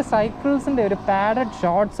 അതായത് സൈക്കിൾസിൻ്റെ ഒരു പാഡഡ്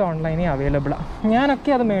ഷോർട്ട്സ് ഓൺലൈനിൽ അവൈലബിളാണ്.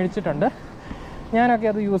 ഞാനൊക്കെ അത് മേടിച്ചിട്ടുണ്ട്, ഞാനൊക്കെ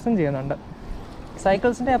അത് യൂസും ചെയ്യുന്നുണ്ട്.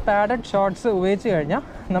 സൈക്കിൾസിൻ്റെ ആ പാഡഡ് ഷോർട്ട്സ് ഉപയോഗിച്ച് കഴിഞ്ഞാൽ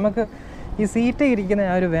നമുക്ക് ഈ സീറ്റ് ഇരിക്കുന്ന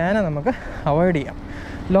ആ ഒരു വേന നമുക്ക് അവോയ്ഡ് ചെയ്യാം.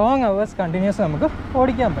 ലോങ് അവേഴ്സ് കണ്ടിന്യൂസ് നമുക്ക്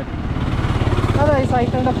ഓടിക്കാൻ പറ്റും. അതായത്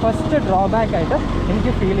സൈക്കിളിൻ്റെ ഫസ്റ്റ് ഡ്രോബാക്കായിട്ട്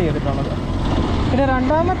എനിക്ക് ഫീൽ ചെയ്തിട്ടുള്ളത്. പിന്നെ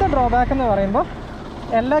രണ്ടാമത്തെ ഡ്രോബാക്ക് എന്ന് പറയുമ്പോൾ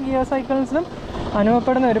എല്ലാ ഗിയർ സൈക്കിൾസിലും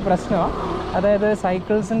അനുഭവപ്പെടുന്ന ഒരു പ്രശ്നമാണ്. അതായത്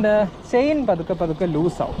സൈക്കിൾസിൻ്റെ ചെയിൻ പതുക്കെ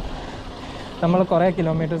ലൂസാവും. നമ്മൾ കുറേ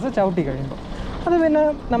കിലോമീറ്റേഴ്സ് ചവിട്ടി കഴിയുമ്പോൾ. അത് പിന്നെ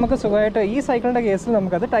നമുക്ക് സുഖമായിട്ട് ഈ സൈക്കിളിൻ്റെ കേസിൽ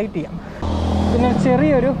നമുക്കത് ടൈറ്റ് ചെയ്യാം. പിന്നെ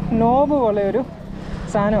ചെറിയൊരു നോബ് പോലെ ഒരു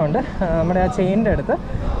സാധനമുണ്ട് നമ്മുടെ ആ ചെയിനിൻ്റെ അടുത്ത്.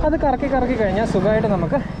 അത് കറക്കി കഴിഞ്ഞാൽ സുഖമായിട്ട്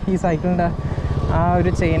നമുക്ക് ഈ സൈക്കിളിൻ്റെ ആ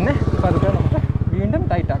ഒരു ചെയിനിനെ പതുക്കെ നമുക്ക് വീണ്ടും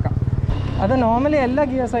ടൈറ്റാക്കാം. അത് നോർമലി എല്ലാ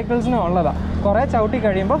ഗിയർ സൈക്കിൾസിനും ഉള്ളതാണ്. കുറേ ചവിട്ടി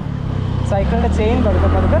കഴിയുമ്പോൾ സൈക്കിളിൻ്റെ ചെയിൻ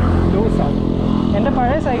പതുക്കെ ലൂസാകും. എൻ്റെ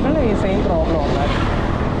പഴയ സൈക്കിളിന് ഈ സെയിം പ്രോബ്ലം ഉണ്ടായിരുന്നു.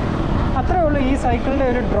 അത്രേ ഉള്ളൂ ഈ സൈക്കിളിൻ്റെ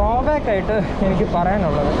ഒരു ഡ്രോബാക്ക് ആയിട്ട് എനിക്ക്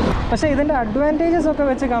പറയാനുള്ളത്. പക്ഷേ ഇതിൻ്റെ അഡ്വാൻറ്റേജസ് ഒക്കെ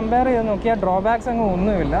വെച്ച് കമ്പയർ ചെയ്ത് നോക്കിയാൽ ഡ്രോബാക്സ് അങ്ങ്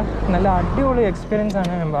ഒന്നുമില്ല. നല്ല അടിപൊളി എക്സ്പീരിയൻസ്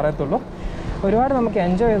ആണ് ഞാൻ പറയത്തുള്ളൂ. ഒരുപാട് നമുക്ക്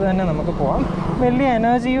എൻജോയ് ചെയ്ത് തന്നെ നമുക്ക് പോകാം. വലിയ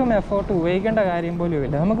എനർജിയും എഫേർട്ടും ഉപയോഗിക്കേണ്ട കാര്യം പോലും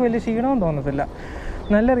ഇല്ല. നമുക്ക് വലിയ ക്ഷീണവും തോന്നത്തില്ല.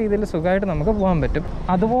 നല്ല രീതിയിൽ സുഖമായിട്ട് നമുക്ക് പോകാൻ പറ്റും.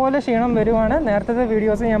 അതുപോലെ ക്ഷീണം വരുവാണ് നേരത്തെ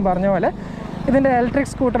വീഡിയോസ് ഞാൻ പറഞ്ഞ പോലെ ഇതിൻ്റെ ഇലക്ട്രിക്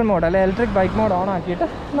സ്കൂട്ടർ മോഡ് അല്ലെ ഇലക്ട്രിക് ബൈക്ക് മോഡ് ഓൺ ആക്കിയിട്ട്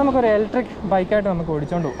നമുക്കൊരു ഇലക്ട്രിക് ബൈക്കായിട്ട് നമുക്ക്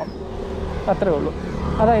ഓടിച്ചുകൊണ്ട് പോകാം. അത്രേ ഉള്ളൂ.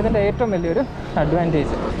 അതാണ് ഇതിൻ്റെ ഏറ്റവും വലിയൊരു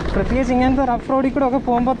അഡ്വാൻറ്റേജ്. പ്രത്യേകിച്ച് ഇങ്ങനത്തെ റഫ് റോഡിൽ കൂടെ ഒക്കെ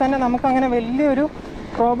പോകുമ്പോൾ തന്നെ നമുക്കങ്ങനെ വലിയൊരു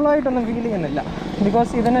പ്രോബ്ലമായിട്ടൊന്നും ഫീൽ ചെയ്യുന്നില്ല.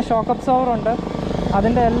 ബിക്കോസ് ഇതിന് ഷോക്ക് അബ്സോർവർ ഉണ്ട്.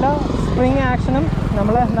 അതിൻ്റെ എല്ലാ സ്പ്രിങ് ആക്ഷനും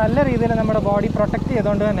നമ്മൾ നല്ല രീതിയിൽ നമ്മുടെ ബോഡി പ്രൊട്ടക്റ്റ്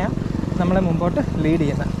ചെയ്തുകൊണ്ട് തന്നെയാണ് നമ്മളെ മുമ്പോട്ട് ലീഡ്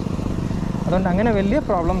ചെയ്യുന്നത്. അതുകൊണ്ട് അങ്ങനെ വലിയ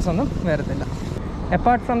പ്രോബ്ലംസ് ഒന്നും വരത്തില്ല.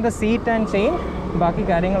 Apart from the seat and chain ബാക്കി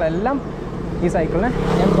കാര്യങ്ങളെല്ലാം ഈ സൈക്കിളിന്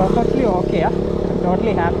ഞാൻ പെർഫെക്റ്റ്ലി ഓക്കെയാണ്.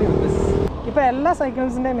 Totally happy with this. ഇപ്പോൾ എല്ലാ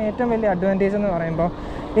സൈക്കിൾസിൻ്റെയും ഏറ്റവും വലിയ അഡ്വാൻറ്റേജ് എന്ന് പറയുമ്പോൾ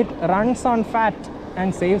it runs on fat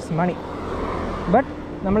and saves money. But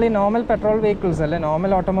നമ്മൾ ഈ നോർമൽ പെട്രോൾ വെഹിക്കിൾസ് അല്ലെ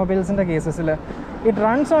normal ഓട്ടോമൊബൈൽസിൻ്റെ കേസസിൽ it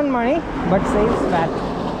runs on money but saves fat.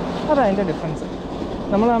 അതാണ് അതിൻ്റെ ഡിഫറൻസ്.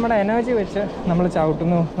 നമ്മൾ നമ്മുടെ എനർജി വെച്ച് നമ്മൾ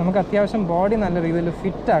ചവിട്ടുന്നു. നമുക്ക് അത്യാവശ്യം ബോഡി നല്ല രീതിയിൽ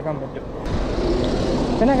ഫിറ്റ് ആക്കാൻ പറ്റും.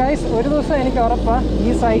 പിന്നെ ഗൈസ് ഒരു ദിവസം എനിക്ക് ഉറപ്പാണ്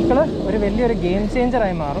ഈ സൈക്കിള് ഒരു വലിയൊരു ഗെയിം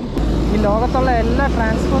ചേഞ്ചറായി മാറും. ഈ ലോകത്തുള്ള എല്ലാ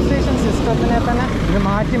ട്രാൻസ്പോർട്ടേഷൻ സിസ്റ്റത്തിനെ തന്നെ ഇത്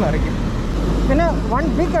മാറ്റിമറിക്കും. പിന്നെ one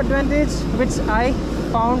big advantage which I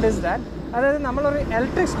found is that, അതായത് നമ്മളൊരു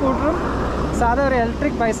ഇലക്ട്രിക് സ്കൂട്ടറും സാധാ ഒരു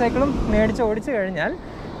ഇലക്ട്രിക് ബൈസൈക്കിളും മേടിച്ച് ഓടിച്ചു കഴിഞ്ഞാൽ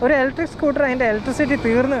ഒരു ഇലക്ട്രിക് സ്കൂട്ടർ അതിൻ്റെ ഇലക്ട്രിസിറ്റി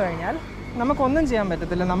തീർന്നു കഴിഞ്ഞാൽ നമുക്കൊന്നും ചെയ്യാൻ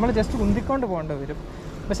പറ്റത്തില്ല. നമ്മൾ ജസ്റ്റ് ഉന്തിക്കൊണ്ട് പോകേണ്ടി വരും.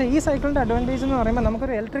 പക്ഷേ ഈ സൈക്കിളിൻ്റെ അഡ്വാൻറ്റേജ് എന്ന് പറയുമ്പോൾ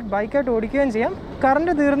നമുക്കൊരു ഇലക്ട്രിക് ബൈക്കായിട്ട് ഓടിക്കുകയും ചെയ്യാം.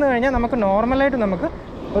 കറണ്ട് തീർന്നു കഴിഞ്ഞാൽ നമുക്ക് നോർമലായിട്ട് നമുക്ക്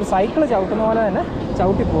ഒരു സൈക്കിൾ ചവിട്ടുന്ന പോലെ തന്നെ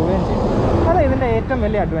ചവിട്ടി പോവുകയും ചെയ്യും. അതാണ് ഇതിൻ്റെ ഏറ്റവും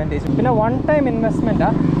വലിയ അഡ്വാൻറ്റേജ്. പിന്നെ വൺ ടൈം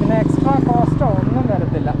ഇൻവെസ്റ്റ്മെൻറ്റാണ്. പിന്നെ എക്സ്ട്രാ കോസ്റ്റോ ഒന്നും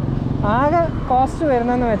വരത്തില്ല. ആകെ കോസ്റ്റ്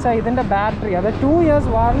വരുന്നതെന്ന് വെച്ചാൽ ഇതിൻ്റെ ബാറ്ററി, അത് 2 years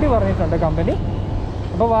വാറണ്ടി പറഞ്ഞിട്ടുണ്ട് കമ്പനി.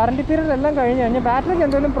 അപ്പോൾ വാറണ്ടി പീരീഡ് എല്ലാം കഴിഞ്ഞ് കഴിഞ്ഞാൽ ബാറ്ററിക്ക്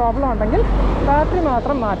എന്തെങ്കിലും പ്രോബ്ലം ഉണ്ടെങ്കിൽ ബാറ്ററി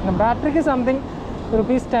മാത്രം മാറ്റണം. ബാറ്ററിക്ക് സംതിങ്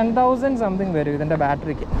 ₹10,000 സംതിങ് വരും ഇതിൻ്റെ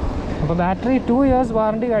ബാറ്ററിക്ക്. അപ്പോൾ ബാറ്ററി 2 years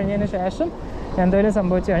വാറണ്ടി കഴിഞ്ഞതിന് ശേഷം എന്തെങ്കിലും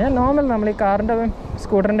സംഭവിച്ചു കഴിഞ്ഞാൽ നോർമൽ നമ്മൾ ഈ കാറിൻ്റെയും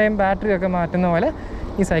സ്കൂട്ടറിൻ്റെയും ബാറ്ററിയൊക്കെ മാറ്റുന്ന പോലെ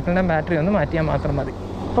ഈ സൈക്കിളിൻ്റെയും ബാറ്ററി ഒന്ന് മാറ്റിയാൽ മാത്രം മതി.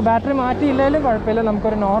 അപ്പോൾ ബാറ്ററി മാറ്റിയില്ലെങ്കിലും കുഴപ്പമില്ല.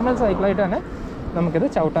 നമുക്കൊരു നോർമൽ സൈക്കിളായിട്ട് തന്നെ നമുക്കിത്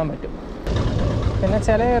ചവിട്ടാൻ പറ്റും. പിന്നെ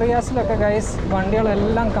ചില ഏരിയാസിലൊക്കെ ഗൈസ്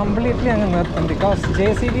വണ്ടികളെല്ലാം കംപ്ലീറ്റ്ലി അങ്ങ് നിർത്തും. ബിക്കോസ്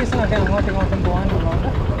JCBസിനൊക്കെ അങ്ങോട്ടും ഇങ്ങോട്ടും പോകാനുള്ളതുകൊണ്ട്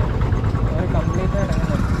അവർ കംപ്ലീറ്റായിട്ട് അങ്ങ്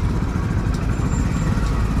നിർത്തും.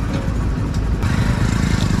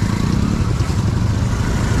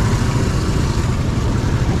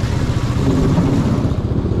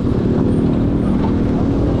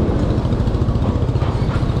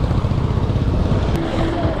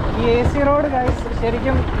 ഈ AC റോഡ് ഗൈസ്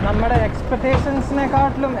ശരിക്കും നമ്മുടെ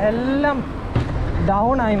എക്സ്പെക്റ്റേഷൻസിനെക്കാട്ടിലും എല്ലാം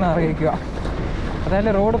ഡൗൺ ആയി മാറിയിരിക്കുക. അതായത്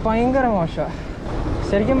റോഡ് ഭയങ്കര മോശമാണ്.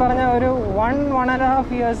 ശരിക്കും പറഞ്ഞാൽ ഒരു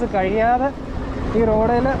 1.5 years കഴിയാതെ ഈ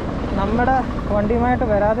റോഡിൽ നമ്മുടെ വണ്ടിയുമായിട്ട്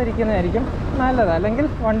വരാതിരിക്കുന്നതായിരിക്കും നല്ലത്. അല്ലെങ്കിൽ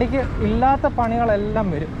വണ്ടിക്ക് ഇല്ലാത്ത പണികളെല്ലാം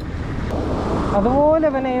വരും. അതുപോലെ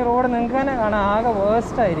പിന്നെ ഈ റോഡ് നിങ്ങൾക്ക് തന്നെ കാണാൻ ആകെ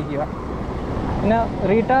വേസ്റ്റ് ആയിരിക്കുക. പിന്നെ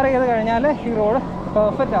റീടാർ ചെയ്ത് കഴിഞ്ഞാൽ ഈ റോഡ്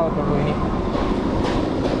പെർഫെക്റ്റ് ആവത്തുള്ളൂ ഇനി.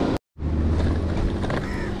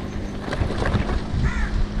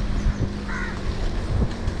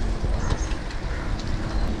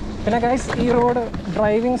 പിന്നെ ഗൈസ് ഈ റോഡ്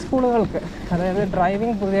ഡ്രൈവിംഗ് സ്കൂളുകൾക്ക്, അതായത്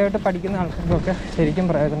ഡ്രൈവിംഗ് പുതിയതായിട്ട് പഠിക്കുന്ന ആൾക്കാർക്കൊക്കെ ശരിക്കും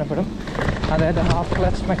പ്രയോജനപ്പെടും. അതായത് ഹാഫ്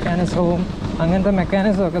ക്ലച്ച് മെക്കാനിസവും അങ്ങനത്തെ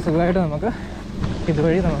മെക്കാനിസവും ഒക്കെ സുഖമായിട്ട് നമുക്ക്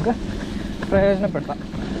ഇതുവഴി നമുക്ക് പ്രയോജനപ്പെടാം.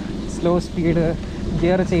 സ്ലോ സ്പീഡ്,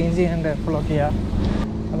 ഗിയർ ചേഞ്ച് ചെയ്യേണ്ട എപ്പോഴൊക്കെ ചെയ്യാം.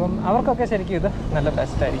 അപ്പം അവർക്കൊക്കെ ശരിക്കും ഇത് നല്ല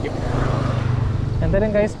ബെസ്റ്റായിരിക്കും.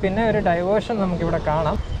 എന്തായാലും ഗൈസ് പിന്നെ ഒരു ഡൈവേർഷൻ നമുക്കിവിടെ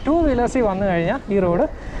കാണാം. 2 വീലേഴ്സിൽ വന്നു കഴിഞ്ഞാൽ ഈ റോഡ്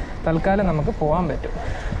തൽക്കാലം നമുക്ക് പോകാൻ പറ്റും,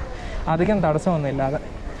 അധികം തടസ്സമൊന്നുമില്ലാതെ.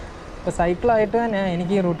 ഇപ്പോൾ സൈക്കിളായിട്ട് തന്നെ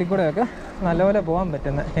എനിക്ക് ഈ റൂട്ടിൽ കൂടെയൊക്കെ നല്ലപോലെ പോകാൻ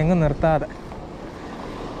പറ്റുന്നത്, എങ്ങും നിർത്താതെ.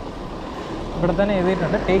 ഇവിടെ തന്നെ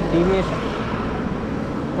എഴുതിയിട്ടുണ്ട് ടേക്ക് ഡീവിയേഷൻ.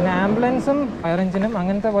 പിന്നെ ആംബുലൻസും ഫയർ എഞ്ചിനും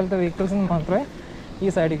അങ്ങനത്തെ പോലത്തെ വെഹിക്കിൾസിനും മാത്രമേ ഈ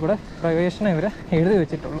സൈഡിൽ കൂടെ പ്രവേശനം ഇവർ എഴുതി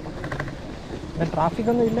വെച്ചിട്ടുള്ളൂ. പിന്നെ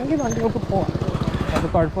ട്രാഫിക്കൊന്നും ഇല്ലെങ്കിൽ വണ്ടികൾക്ക് പോവാം, അത്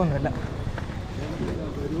കുഴപ്പമൊന്നുമില്ല.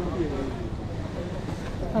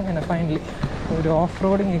 അങ്ങനെ ഫൈനലി ഒരു ഓഫ്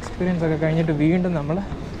റോഡിങ് എക്സ്പീരിയൻസ് ഒക്കെ കഴിഞ്ഞിട്ട് വീണ്ടും നമ്മൾ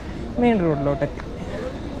മെയിൻ റോഡിലോട്ടെത്തി.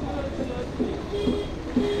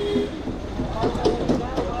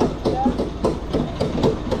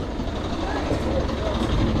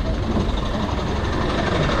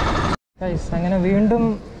 ഗൈസ് അങ്ങനെ വീണ്ടും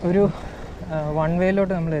ഒരു വൺ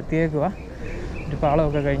വേയിലോട്ട് നമ്മൾ എത്തിയേക്കുക. ഒരു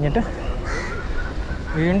പാളമൊക്കെ കഴിഞ്ഞിട്ട്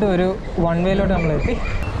വീണ്ടും ഒരു വൺ വേയിലോട്ട് നമ്മൾ എത്തി.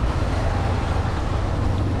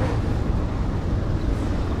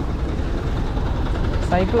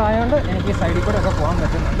 സൈക്കിൾ ആയതുകൊണ്ട് എനിക്ക് സൈഡിൽ കൂടെ ഒക്കെ പോകാൻ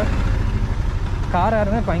പറ്റുന്നുണ്ട്.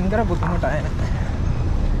 കാറായിരുന്നു ഭയങ്കര ബുദ്ധിമുട്ടായതിന്.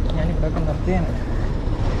 ഞാനിവിടെയൊക്കെ നിർത്തിയേനെ.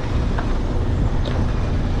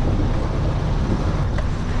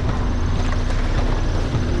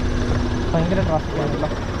 ഭയങ്കര ട്രാഫിക്കാണല്ലോ.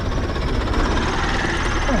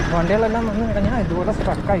 വണ്ടികളെല്ലാം വന്ന് കഴിഞ്ഞാൽ ഇതുപോലെ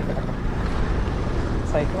സ്ട്രക്കായി കിടക്കും.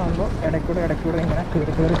 സൈക്കിൾ ആകുമ്പോൾ ഇടയ്ക്കൂടെ ഇങ്ങനെ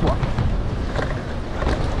കയറി പോവാം.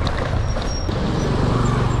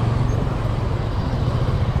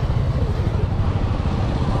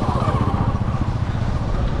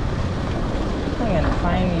 അങ്ങനെ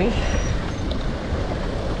ഫൈനലി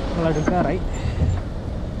നമ്മളെടുക്കാറായി.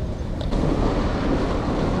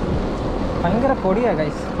 ഭയങ്കര പൊടിയാണ്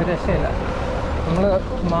ഗൈസ്, ഒരു രക്ഷയില്ല. നമ്മൾ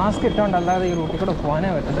മാസ്ക് ഇട്ടുകൊണ്ടല്ലാതെ ഈ റൂട്ടിൽ കൂടെ പോകാനേ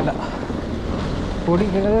പറ്റത്തില്ല. പൊടി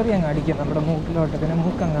കയറി അങ്ങ് അടിക്കും നമ്മുടെ മൂക്കിലോട്ട്, പിന്നെ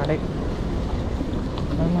മൂക്കങ്ങ് അടയും.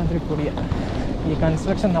 അതുമാതിരി പൊടിയാണ് ഈ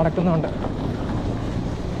കൺസ്ട്രക്ഷൻ നടക്കുന്നതുകൊണ്ട്.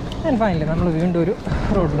 ആൻഡ് ഫൈനലി നമ്മൾ വീണ്ടും ഒരു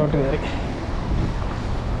റോഡിലോട്ട് കയറി.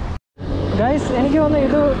 ഗൈസ് എനിക്ക് തോന്നുന്നു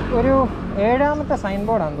ഇത് ഒരു 7ാമത്തെ സൈൻ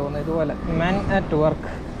ബോർഡാണെന്ന് തോന്നുന്നു ഇതുപോലെ, മെൻ അറ്റ് വർക്ക്.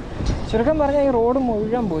 ചുരുക്കം പറഞ്ഞാൽ ഈ റോഡ്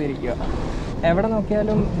മുഴുവൻ പോയിരിക്കുക. എവിടെ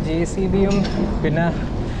നോക്കിയാലും JCBയും പിന്നെ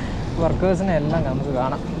വർക്കേഴ്സിനെ എല്ലാം നമുക്ക്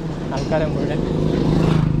കാണാം. ആൾക്കാരെ മുഴുവൻ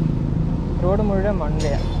റോഡ് മുഴുവൻ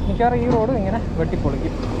വണ്ടിയാണ്. മിക്കവാറും ഈ റോഡും ഇങ്ങനെ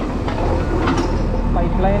വെട്ടിപ്പൊളിക്കും,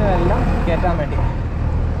 പൈപ്പ് ലൈനും എല്ലാം കയറ്റാൻ വേണ്ടി.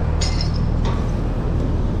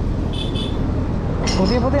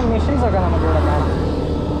 പുതിയ മെഷീൻസൊക്കെ നമുക്കിവിടെ കാണാം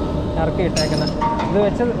ഇറക്കി ഇട്ടേക്കുന്നത്. ഇത്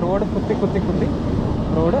വെച്ച് റോഡ് കുത്തി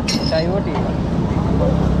റോഡ് ഡൈവേർട്ട് ചെയ്യുക.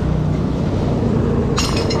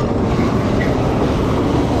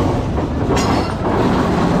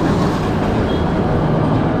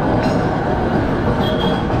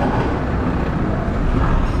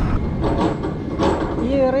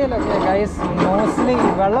 ഏരിയയിലൊക്കെ ഗൈസ് മോസ്റ്റ്ലി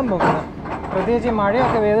വെള്ളം പോകുന്നത്, പ്രത്യേകിച്ച് ഈ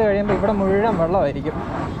മഴയൊക്കെ പെയ്ത് കഴിയുമ്പോൾ ഇവിടെ മുഴുവൻ വെള്ളമായിരിക്കും.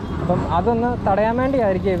 അപ്പം അതൊന്ന് തടയാൻ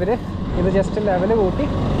വേണ്ടിയായിരിക്കും ഇവർ ഇത് ജസ്റ്റ് ലെവൽ കൂട്ടി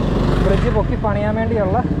ബ്രിഡ്ജ് പൊക്കി പണിയാൻ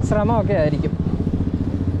വേണ്ടിയുള്ള ശ്രമമൊക്കെ ആയിരിക്കും.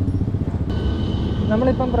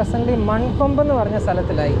 നമ്മളിപ്പം പ്രസൻ്റ് മൺകൊമ്പ് എന്ന് പറഞ്ഞ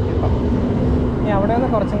സ്ഥലത്തിലായി. ഇപ്പം ഇനി അവിടെ നിന്ന്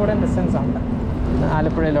കുറച്ചും കൂടെ ഡിസ്റ്റൻസ് ഉണ്ട്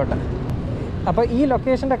ആലപ്പുഴയിലോട്ട്. അപ്പോൾ ഈ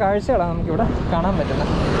ലൊക്കേഷൻ്റെ കാഴ്ചകളാണ് നമുക്കിവിടെ കാണാൻ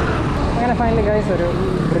പറ്റുന്നത്. അങ്ങനെ ഫൈനലി ഗൈസ് ഒരു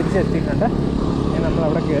ബ്രിഡ്ജ് എത്തിയിട്ടുണ്ട്.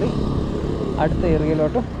 നമ്മളവിടെ കയറി അടുത്ത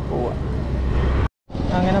ഏരിയയിലോട്ട് പോവുക.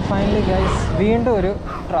 അങ്ങനെ ഫൈനലി ഗൈസ് വീണ്ടും ഒരു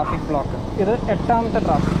ട്രാഫിക് ബ്ലോക്ക്. ഇത് 8ാമത്തെ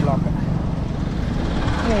ട്രാഫിക് ബ്ലോക്ക്.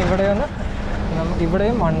 ഇനി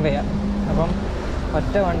ഇവിടെയും വൺ വേ ആണ്. അപ്പം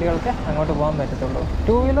ഒറ്റ വണ്ടികൾക്ക് അങ്ങോട്ട് പോകാൻ പറ്റത്തുള്ളൂ.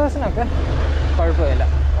 2 വീലേഴ്സിനൊക്കെ കുഴപ്പമില്ല,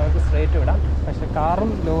 അവർക്ക് സ്ട്രേറ്റ് വിടാം. പക്ഷെ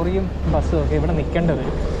കാറും ലോറിയും ബസ്സും ഒക്കെ ഇവിടെ നിൽക്കേണ്ടി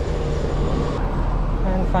വരും.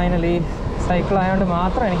 ആൻഡ് ഫൈനലി സൈക്കിൾ ആയതുകൊണ്ട്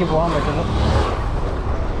മാത്രം എനിക്ക് പോകാൻ പറ്റുള്ളൂ.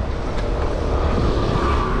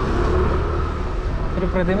 ഒരു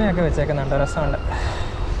പ്രതിമയൊക്കെ വെച്ചേക്കുന്നുണ്ട്, രസമുണ്ട്.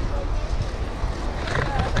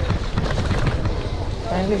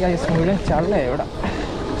 ഫൈനലി ഗൈസ് മുഴുവൻ ചള്ളയാണ് ഇവിടെ.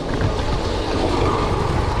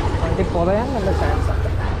 വണ്ടി പൊതയാൻ നല്ല ചാൻസ് ഉണ്ട്.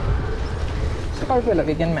 കുഴപ്പമില്ല,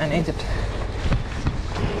 വി ക്യാൻ മാനേജ് ഇറ്റ്.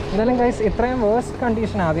 എന്തായാലും ഗൈസ് ഇത്രയും വേഴ്സ്റ്റ്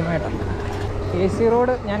കണ്ടീഷൻ ആദ്യമായിട്ടാണ്. AC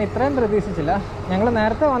റോഡ് ഞാൻ ഇത്രയും പ്രതീക്ഷിച്ചില്ല. ഞങ്ങൾ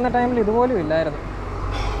നേരത്തെ വന്ന ടൈമിൽ ഇതുപോലും ഇല്ലായിരുന്നു.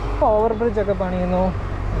 ഇപ്പോൾ ഓവർ ബ്രിഡ്ജൊക്കെ പണിയുന്നു,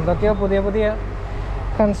 എന്തൊക്കെയോ പുതിയ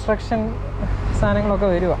കൺസ്ട്രക്ഷൻ സാധനങ്ങളൊക്കെ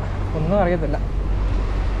വരിക, ഒന്നും അറിയത്തില്ല.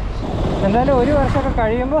 എന്തായാലും ഒരു വർഷമൊക്കെ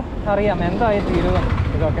കഴിയുമ്പോൾ അറിയാം എന്തായി തീരുമെന്ന്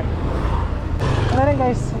ഇതൊക്കെ. എന്തായാലും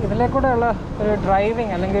ഗൈസ് ഇതിലേക്കൂടെയുള്ള ഒരു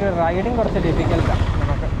ഡ്രൈവിങ് അല്ലെങ്കിൽ ഒരു റൈഡിങ് കുറച്ച് ഡിഫിക്കൽട്ടാണ്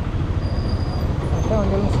നമുക്ക്. പക്ഷേ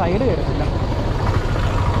വണ്ടിയൊന്നും സൈഡ് കയറത്തില്ല.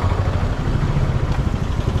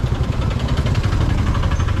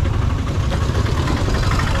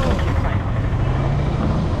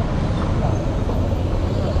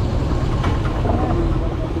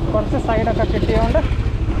 കുറച്ച് സൈഡൊക്കെ കിട്ടിയതുകൊണ്ട്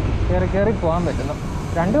കയറി പോകാൻ പറ്റുന്നു.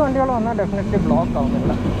 2 വണ്ടികൾ വന്നാൽ ഡെഫിനറ്റ്ലി ബ്ലോക്ക്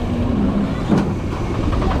ആവുന്നില്ല.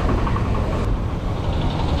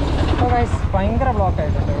 അപ്പോൾ ഗൈസ് ഭയങ്കര ബ്ലോക്ക്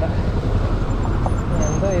ആയിട്ടുണ്ട് ഇവിടെ.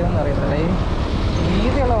 എന്തോ ചെയ്തെന്ന് അറിയത്തില്ല. ഈ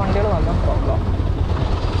വീതിയുള്ള വണ്ടികൾ വന്നാൽ പ്രോബ്ലം.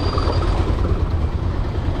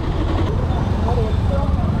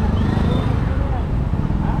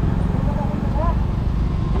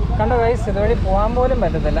 കണ്ടോ ഗൈസ്, ഇതുവഴി പോകാൻ പോലും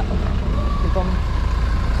പറ്റത്തില്ല. ഇപ്പം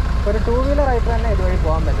ഒരു 2 വീലറായിട്ട് തന്നെ ഇതുവഴി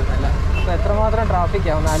പോകാൻ പറ്റുന്നില്ല. അപ്പോൾ എത്രമാത്രം ട്രാഫിക്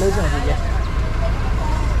ആവുമെന്ന് ആലോചിച്ച് നോക്കിക്കുക.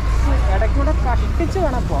 ഇടയ്ക്കൂടെ കഷ്ടിച്ച്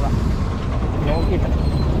വേണം പോകാം നോക്കിയിട്ട്.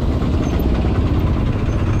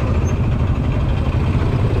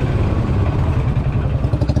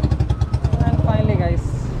 ഫൈനലി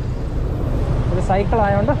ഗൈസ് ഒരു സൈക്കിൾ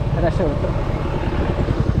ആയതുകൊണ്ട് രക്ഷപ്പെട്ടു.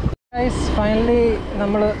 ഫൈനലി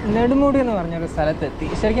നമ്മൾ നെടുമുടി എന്ന് പറഞ്ഞൊരു സ്ഥലത്തെത്തി.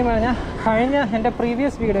 ശരിക്കും പറഞ്ഞാൽ കഴിഞ്ഞ എൻ്റെ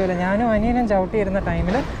പ്രീവിയസ് വീഡിയോയിൽ ഞാനും അനിയനും ചവിട്ടിയിരുന്ന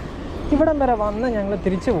ടൈമിൽ ഇവിടം വരെ വന്ന് ഞങ്ങൾ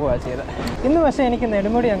തിരിച്ചു പോവുക ചെയ്തത്. ഇന്ന് പക്ഷേ എനിക്ക്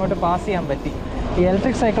നെടുമുടി അങ്ങോട്ട് പാസ് ചെയ്യാൻ പറ്റി. ഈ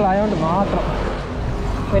ഇലക്ട്രിക് സൈക്കിൾ ആയതുകൊണ്ട് മാത്രം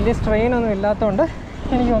വലിയ സ്ട്രെയിനൊന്നും ഇല്ലാത്തതുകൊണ്ട്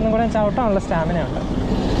എനിക്ക് ഒന്നും കൂടെ ചവിട്ടാനുള്ള സ്റ്റാമിന ഉണ്ട്.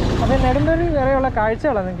 അപ്പോൾ നെടുമുടി വരെയുള്ള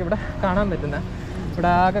കാഴ്ചകളാണ് നിങ്ങൾക്ക് ഇവിടെ കാണാൻ പറ്റുന്നത്. ഇവിടെ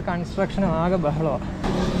ആകെ കൺസ്ട്രക്ഷനും ആകെ ബഹളമാണ്.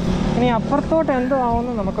 ഇനി അപ്പുറത്തോട്ട് എന്തോ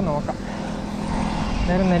ആവുമെന്ന് നമുക്ക് നോക്കാം.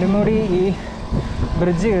 നേരെ നെടുമുടി ഈ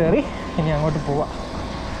ബ്രിഡ്ജ് കയറി ഇനി അങ്ങോട്ട് പോവാം.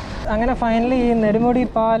 അങ്ങനെ ഫൈനലി ഈ നെടുമുടി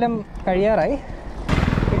പാലം കഴിയാറായി.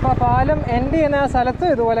 ഇപ്പോൾ പാലം എൻഡ് ചെയ്യുന്ന ആ സ്ഥലത്തും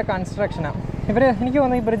ഇതുപോലെ കൺസ്ട്രക്ഷനാണ്. എനിക്ക്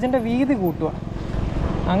തോന്നുന്നു ഈ ബ്രിഡ്ജിൻ്റെ വീതി കൂട്ടുക,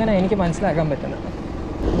 അങ്ങനെ എനിക്ക് മനസ്സിലാക്കാൻ പറ്റുന്നത്.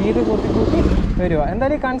 വീതി കൂട്ടി വരിക.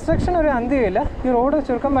 എന്തായാലും ഈ കൺസ്ട്രക്ഷൻ ഒരു അന്ത്യമില്ല. ഈ റോഡ്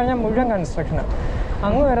ചുരുക്കം പറഞ്ഞാൽ മുഴുവൻ കൺസ്ട്രക്ഷനാണ്.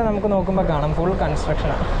 അങ്ങ് വരെ നമുക്ക് നോക്കുമ്പോൾ കാണാം ഫുൾ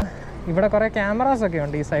കൺസ്ട്രക്ഷനാണ്. ഇവിടെ കുറേ ക്യാമറാസൊക്കെ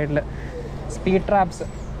ഉണ്ട് ഈ സൈഡിൽ, സ്പീഡ് ട്രാപ്സ്.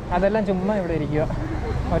 അതെല്ലാം ചുമ്മാ ഇവിടെ ഇരിക്കുക,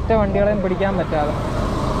 ഒറ്റ വണ്ടികളെയും പിടിക്കാൻ പറ്റാതെ.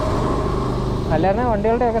 അല്ലാതെ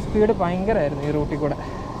വണ്ടികളുടെയൊക്കെ സ്പീഡ് ഭയങ്കരമായിരുന്നു ഈ റൂട്ടിൽ കൂടെ.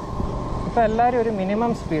 ഇപ്പോൾ എല്ലാവരും ഒരു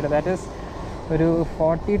മിനിമം സ്പീഡ്, ദാറ്റ് ഈസ് ഒരു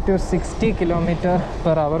 40 to 60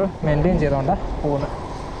 km/h മെയിൻറ്റെയിൻ ചെയ്തുകൊണ്ടാണ് പോകുന്നത്.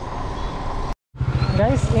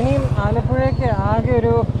 ഗൈസ്, ഇനിയും ആലപ്പുഴയ്ക്ക് ആകെ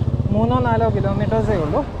ഒരു 3-4 കിലോമീറ്റേഴ്സേ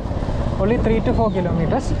ഉള്ളൂ. only 3 to 4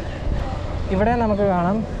 kilometers. ഇവിടെ നമുക്ക്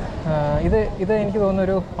കാണാം, ഇത് എനിക്ക് തോന്നുന്നു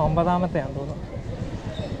ഒരു 9ാമത്തെയാണെന്ന് തോന്നുന്നു.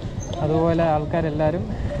 അതുപോലെ ആൾക്കാരെല്ലാവരും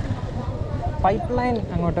പൈപ്പ് ലൈൻ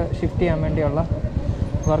അങ്ങോട്ട് ഷിഫ്റ്റ് ചെയ്യാൻ വേണ്ടിയുള്ള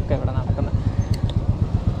വർക്ക് ഇവിടെ നടക്കുന്നത്.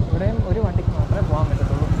 ഇവിടെയും ഒരു വണ്ടിക്ക് മാത്രമേ പോകാൻ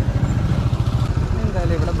പറ്റത്തുള്ളൂ.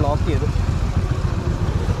 എന്തായാലും ഇവിടെ ബ്ലോക്ക് ചെയ്തു.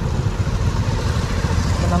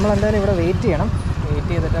 നമ്മളെന്തായാലും ഇവിടെ വെയിറ്റ് ചെയ്യണം.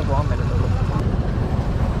 വെയിറ്റ് ചെയ്തിട്ടേ പോകാൻ പറ്റത്തുള്ളൂ.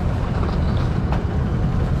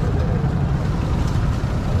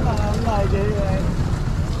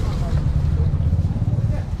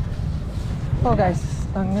 ഓ ഗൈസ്,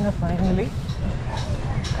 അങ്ങനെ ഫൈനലി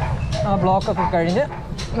ആ ബ്ലോക്കൊക്കെ കഴിഞ്ഞ്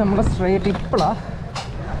നമ്മൾ സ്ട്രെയിറ്റ് ഇപ്പോഴാണ്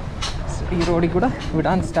ഈ റോഡിൽ കൂടെ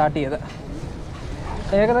വിടാൻ സ്റ്റാർട്ട് ചെയ്ത്.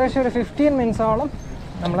 ഏകദേശം ഒരു 15 മിനിറ്റ്സോളം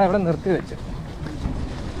നമ്മളവിടെ നിർത്തി വെച്ചു.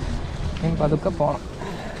 ഇനി പതുക്കെ പോകണം.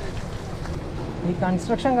 ഈ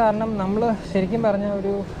കൺസ്ട്രക്ഷൻ കാരണം നമ്മൾ ശരിക്കും പറഞ്ഞാൽ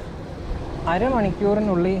ഒരു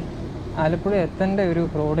അരമണിക്കൂറിനുള്ളിൽ ആലപ്പുഴ എത്തേണ്ട ഒരു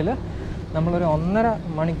റോഡിൽ നമ്മളൊരു 1.5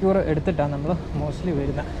 മണിക്കൂർ എടുത്തിട്ടാണ് നമ്മൾ മോസ്റ്റ്ലി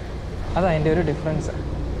വരുന്നത്. അതതിൻ്റെ ഒരു ഡിഫറൻസ്.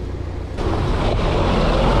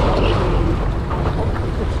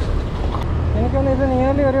 എനിക്കൊന്ന് ഇത്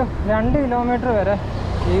നിയർലി ഒരു 2 കിലോമീറ്റർ വരെ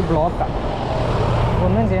ഈ ബ്ലോക്കാണ്.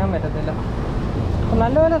 ഒന്നും ചെയ്യാൻ പറ്റത്തില്ല.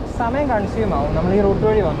 നല്ലപോലെ സമയം കൺസ്യൂം ആവും നമ്മൾ ഈ റൂട്ട്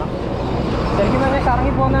വഴി വന്നാൽ. ശരിക്കും പറഞ്ഞാൽ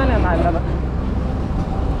കറങ്ങി പോകുന്നതന്നെ നല്ലത്.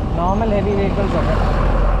 നോർമൽ ഹെവി വെഹിക്കിൾസൊക്കെ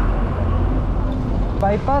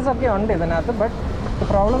ബൈപ്പാസൊക്കെ ഉണ്ട് ഇതിനകത്ത്. ബട്ട്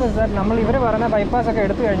പ്രോബ്ലം ഇസ് ദാറ്റ് നമ്മൾ ഇവർ പറയുന്ന ബൈപ്പാസൊക്കെ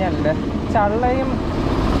എടുത്തു കഴിഞ്ഞാലില്ലേ ചള്ളയും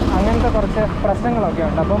അങ്ങനത്തെ കുറച്ച് പ്രശ്നങ്ങളൊക്കെ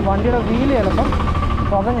ഉണ്ട്. അപ്പം വണ്ടിയുടെ വീല് ചിലപ്പം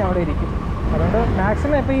പുകഞ്ഞ് അവിടെ ഇരിക്കും. അതുകൊണ്ട്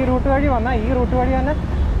മാക്സിമം ഇപ്പോൾ ഈ റൂട്ട് വഴി വന്നാൽ ഈ റൂട്ട് വഴി തന്നെ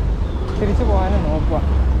തിരിച്ചു പോകാനും നോക്കുക.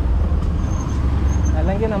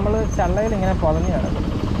 അല്ലെങ്കിൽ നമ്മൾ ചള്ളയിൽ ഇങ്ങനെ പുകഞ്ഞ് കിടക്കും.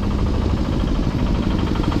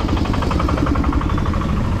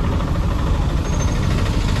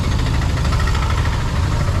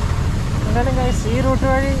 എന്തായാലും ഗൈസ്, ഈ റൂട്ട്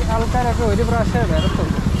വഴി ആൾക്കാരൊക്കെ ഒരു പ്രാവശ്യമേ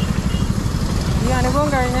വരത്തുള്ളൂ. ഈ അനുഭവം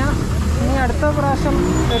കഴിഞ്ഞാൽ ഇനി അടുത്ത പ്രാവശ്യം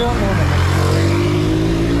വരുമെന്ന് തോന്നുന്നില്ല.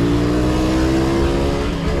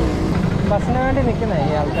 ബസ്സിന് വേണ്ടി നിൽക്കുന്ന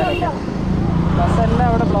ഈ ആൾക്കാരൊക്കെ. ബസ്സെല്ലാം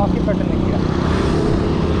അവിടെ ബ്ലോക്കിൽ പെട്ട് നിൽക്കുക.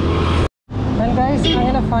 ആൻഡ് ഗൈസ്,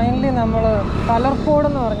 അങ്ങനെ ഫൈനലി നമ്മൾ കലർക്കോട്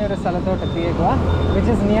എന്ന് പറഞ്ഞൊരു സ്ഥലത്തോട്ട് എത്തിയേക്കുക,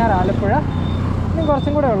 വിച്ച് ഇസ് നിയർ ആലപ്പുഴ. ഇനി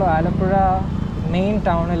കുറച്ചും കൂടെ ഉള്ളൂ Alappuzha main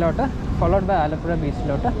ടൗണിലോട്ട്, followed by Alappuzha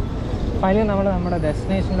ബീച്ചിലോട്ട്. Finally നമ്മൾ നമ്മുടെ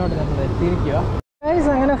ഡെസ്റ്റിനേഷനിലോട്ട് നമ്മൾ എത്തിയിരിക്കുക. ഗൈസ്,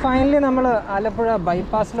 അങ്ങനെ ഫൈനലി നമ്മൾ ആലപ്പുഴ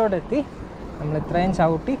ബൈപ്പാസിലോട്ട് എത്തി. നമ്മൾ ഇത്രയും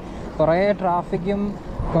ചവിട്ടി കുറേ ട്രാഫിക്കും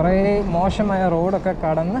കുറേ മോശമായ റോഡൊക്കെ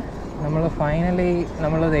കടന്ന് നമ്മൾ ഫൈനലി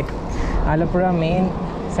ആലപ്പുഴ മെയിൻ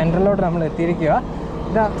സെൻട്രലിലോട്ട് നമ്മൾ എത്തിയിരിക്കുക.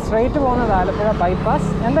 ഇത് സ്ട്രെയിറ്റ് പോകുന്നത് ആലപ്പുഴ ബൈപ്പാസ്.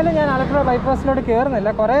 എന്തായാലും ഞാൻ ആലപ്പുഴ ബൈപ്പാസിലോട്ട്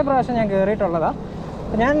കയറുന്നില്ല, കുറേ പ്രാവശ്യം ഞാൻ കയറിയിട്ടുള്ളതാണ്.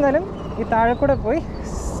 അപ്പോൾ ഞാൻ എന്തായാലും ഈ താഴെക്കൂടെ പോയി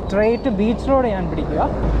സ്ട്രെയിറ്റ് ബീച്ച് റോഡ് ഞാൻ പിടിക്കുക.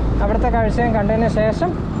 അവിടുത്തെ കാഴ്ചയും കണ്ടതിന് ശേഷം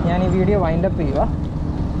ഞാൻ ഈ വീഡിയോ വൈൻഡപ്പ് ചെയ്യുക.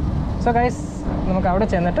 സോ ഗൈസ്, നമുക്ക് അവിടെ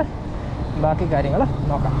ചെന്നിട്ട് ബാക്കി കാര്യങ്ങൾ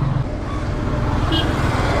നോക്കാം.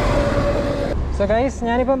 സോ ഗൈസ്,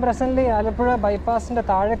 ഞാനിപ്പം പ്രസൻ്റ്ലി ആലപ്പുഴ ബൈപ്പാസിൻ്റെ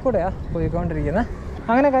താഴെക്കൂടെയാണ് പോയിക്കൊണ്ടിരിക്കുന്നത്.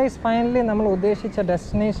 അങ്ങനെ ഗൈസ്, ഫൈനലി നമ്മൾ ഉദ്ദേശിച്ച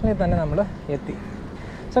ഡെസ്റ്റിനേഷനിൽ തന്നെ നമ്മൾ എത്തി.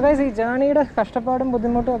 സോ ഗൈസ്, ഈ ജേണിയുടെ കഷ്ടപ്പാടും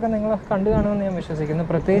ബുദ്ധിമുട്ടും ഒക്കെ നിങ്ങൾ കണ്ടു കാണുമെന്ന് ഞാൻ വിശ്വസിക്കുന്നു.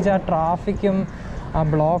 പ്രത്യേകിച്ച് ആ ട്രാഫിക്കും ആ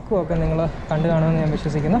ബ്ലോക്കും ഒക്കെ നിങ്ങൾ കണ്ടു കാണുമെന്ന് ഞാൻ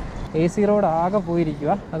വിശ്വസിക്കുന്നു. AC റോഡ് ആകെ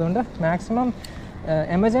പോയിരിക്കുക. അതുകൊണ്ട് മാക്സിമം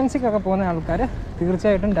എമർജൻസിക്കൊക്കെ പോകുന്ന ആൾക്കാർ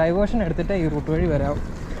തീർച്ചയായിട്ടും ഡൈവേർഷൻ എടുത്തിട്ട് ഈ റൂട്ട് വഴി വരാവും,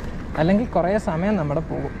 അല്ലെങ്കിൽ കുറേ സമയം നമ്മുടെ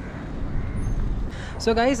പോകും. സോ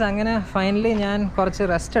ഗൈസ്, അങ്ങനെ ഫൈനലി ഞാൻ കുറച്ച്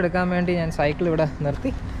റെസ്റ്റ് എടുക്കാൻ വേണ്ടി ഞാൻ സൈക്കിൾ ഇവിടെ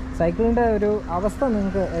നിർത്തി. സൈക്കിളിൻ്റെ ഒരു അവസ്ഥ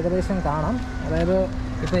നിങ്ങൾക്ക് ഏകദേശം കാണാം. അതായത്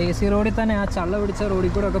ഇപ്പോൾ AC റോഡിൽ തന്നെ ആ ചള്ള പിടിച്ച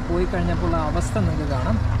റോഡിൽ കൂടെ ഒക്കെ പോയി കഴിഞ്ഞപ്പോൾ ആ അവസ്ഥ നിങ്ങൾക്ക്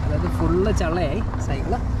കാണാം. അതായത് ഫുള്ള് ചള്ളയായി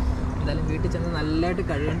സൈക്കിള്. എന്തായാലും വീട്ടിൽ ചെന്ന് നല്ലതായിട്ട്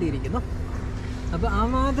കഴുകേണ്ടിയിരിക്കുന്നു. അപ്പോൾ ആ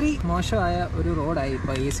മാതിരി മോശമായ ഒരു റോഡായി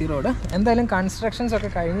ഇപ്പോൾ AC റോഡ്. എന്തായാലും കൺസ്ട്രക്ഷൻസ്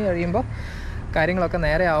ഒക്കെ കഴിഞ്ഞ് കഴിയുമ്പോൾ കാര്യങ്ങളൊക്കെ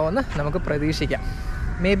നേരെ ആവുമെന്ന് നമുക്ക് പ്രതീക്ഷിക്കാം.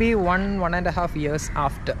 May be 1.5 years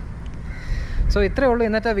after. So ഇത്രയേ ഉള്ളൂ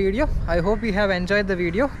ഇന്നത്തെ video. I hope you have enjoyed the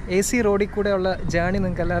video. AC റോഡിൽ കൂടെയുള്ള ജേർണി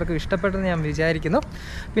നിങ്ങൾക്ക് എല്ലാവർക്കും ഇഷ്ടപ്പെട്ടെന്ന് ഞാൻ വിചാരിക്കുന്നു.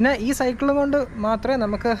 പിന്നെ ഈ സൈക്കിൾ കൊണ്ട് മാത്രമേ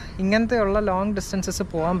നമുക്ക് ഇങ്ങനത്തെയുള്ള ലോങ് ഡിസ്റ്റൻസസ്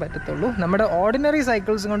പോകാൻ പറ്റത്തുള്ളൂ. നമ്മുടെ ഓർഡിനറി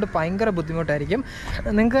സൈക്കിൾസ് കൊണ്ട് ഭയങ്കര ബുദ്ധിമുട്ടായിരിക്കും.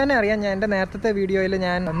 നിങ്ങൾക്ക് തന്നെ അറിയാം, ഞാൻ എൻ്റെ നേരത്തെ വീഡിയോയിൽ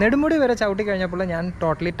ഞാൻ നെടുമുടി വരെ ചവിട്ടി കഴിഞ്ഞപ്പോൾ ഞാൻ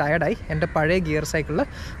ടോട്ടലി ടയർഡായി എൻ്റെ പഴയ ഗിയർ സൈക്കിളിൽ.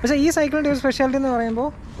 പക്ഷേ ഈ സൈക്കിളിൻ്റെ ഒരു സ്പെഷ്യാലിറ്റി എന്ന് പറയുമ്പോൾ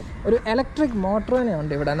ഒരു ഇലക്ട്രിക് മോട്ടർ തന്നെ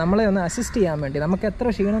ഉണ്ട് ഇവിടെ, നമ്മളെ ഒന്ന് അസിസ്റ്റ് ചെയ്യാൻ വേണ്ടി. നമുക്ക് എത്ര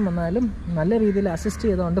ക്ഷീണം വന്നാലും നല്ല രീതിയിൽ അസിസ്റ്റ്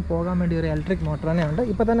ചെയ്തുകൊണ്ട് പോകാൻ വേണ്ടി ഒരു ഇലക്ട്രിക് മോട്ടർ തന്നെ ഉണ്ട്.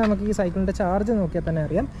 ഇപ്പോൾ തന്നെ നമുക്ക് ഈ സൈക്കിളിൻ്റെ ചാർജ് നോക്കിയാൽ തന്നെ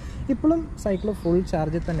അറിയാം, ഇപ്പോഴും സൈക്കിൾ ഫുൾ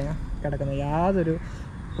ചാർജിൽ തന്നെയാണ് കിടക്കുന്നത്. യാതൊരു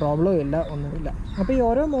പ്രോബ്ലവും ഇല്ല, ഒന്നുമില്ല. അപ്പോൾ ഈ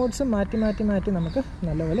ഓരോ മോഡ്സും മാറ്റി മാറ്റി മാറ്റി നമുക്ക്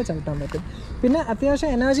നല്ലപോലെ ചവിട്ടാൻ പറ്റും. പിന്നെ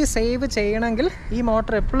അത്യാവശ്യം എനർജി സേവ് ചെയ്യണമെങ്കിൽ ഈ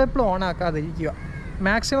മോട്ടർ എപ്പോഴും ഓൺ ആക്കാതിരിക്കുക.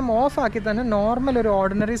 മാക്സിമം ഓഫാക്കി തന്നെ നോർമൽ ഒരു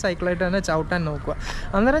ഓർഡിനറി സൈക്കിളായിട്ട് തന്നെ ചവിട്ടാൻ നോക്കുക.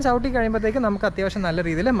 അന്നേരം ചവിട്ടി കഴിയുമ്പോഴത്തേക്കും നമുക്ക് അത്യാവശ്യം നല്ല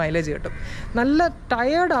രീതിയിൽ മൈലേജ് കിട്ടും. നല്ല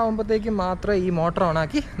ടയേർഡ് ആകുമ്പോഴത്തേക്കും മാത്രമേ ഈ മോട്ടർ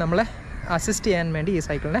ഓണാക്കി നമ്മളെ അസിസ്റ്റ് ചെയ്യാൻ വേണ്ടി ഈ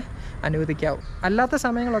സൈക്കിളിനെ അനുവദിക്കാവൂ. അല്ലാത്ത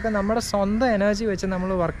സമയങ്ങളൊക്കെ നമ്മുടെ സ്വന്തം എനർജി വെച്ച് നമ്മൾ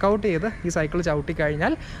വർക്കൗട്ട് ചെയ്ത് ഈ സൈക്കിൾ ചവിട്ടി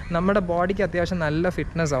കഴിഞ്ഞാൽ നമ്മുടെ ബോഡിക്ക് അത്യാവശ്യം നല്ല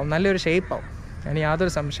ഫിറ്റ്നസ് ആവും, നല്ലൊരു ഷേപ്പ് ആവും. അതിന്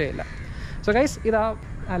യാതൊരു സംശയമില്ല. സോ ഗൈസ്, ഇതാ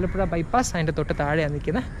ആലപ്പുഴ ബൈപ്പാസ്, അതിൻ്റെ തൊട്ട് താഴെയാണ്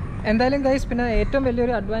നിൽക്കുന്നത്. എന്തായാലും ഗൈസ്, പിന്നെ ഏറ്റവും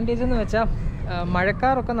വലിയൊരു അഡ്വാൻറ്റേജ് എന്ന് വെച്ചാൽ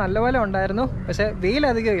മഴക്കാറൊക്കെ നല്ലപോലെ ഉണ്ടായിരുന്നു, പക്ഷേ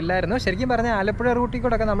വെയിലധികം ഇല്ലായിരുന്നു. ശരിക്കും പറഞ്ഞാൽ ആലപ്പുഴ റൂട്ടിൽ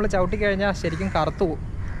കൂടെ ഒക്കെ നമ്മൾ ചവിട്ടി കഴിഞ്ഞാൽ ശരിക്കും കറുത്തു പോകും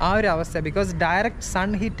ആ ഒരു അവസ്ഥ. Because direct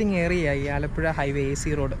sun heating ഏരിയയായി Alappuzha highway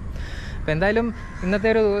AC road. അപ്പോൾ എന്തായാലും ഇന്നത്തെ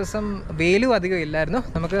ഒരു ദിവസം വെയിലും അധികം ഇല്ലായിരുന്നു.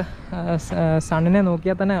 നമുക്ക് സണ്ണിനെ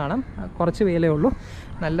നോക്കിയാൽ തന്നെ കാണാം, കുറച്ച് വെയിലേ ഉള്ളൂ.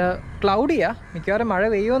 നല്ല ക്ലൗഡിയാണ്, മിക്കവാറും മഴ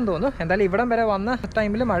പെയ്യുമെന്ന് തോന്നുന്നു. എന്തായാലും ഇവിടം വരെ വന്ന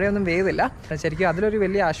ടൈമിൽ മഴയൊന്നും പെയ്തില്ല. ശരിക്കും അതിലൊരു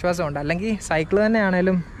വലിയ ആശ്വാസമുണ്ട്. അല്ലെങ്കിൽ സൈക്കിൾ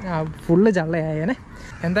തന്നെയാണേലും ഫുള്ള് ചള്ളയായേനെ.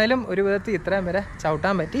 എന്തായാലും ഒരു വിധത്തിൽ ഇത്രയും വരെ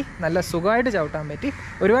ചവിട്ടാൻ പറ്റി, നല്ല സുഖമായിട്ട് ചവിട്ടാൻ പറ്റി.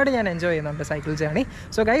 ഒരുപാട് ഞാൻ എൻജോയ് ചെയ്യുന്നുണ്ട് സൈക്കിൾ ജേണി.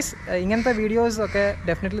 സോ ഗൈസ്, ഇങ്ങനത്തെ വീഡിയോസൊക്കെ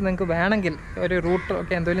ഡെഫിനറ്റ്ലി നിങ്ങൾക്ക് വേണമെങ്കിൽ ഒരു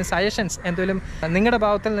റൂട്ടൊക്കെ എന്തെങ്കിലും സജഷൻസ്, എന്തെങ്കിലും നിങ്ങളുടെ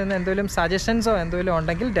ഭാഗത്തിൽ നിന്ന് എന്തെങ്കിലും സജഷൻസോ എന്തെങ്കിലും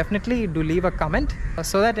ഉണ്ടെങ്കിൽ definitely do leave A comment,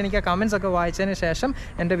 so that എനിക്ക് ആ കമൻറ്റ്സ് ഒക്കെ വായിച്ചതിന് ശേഷം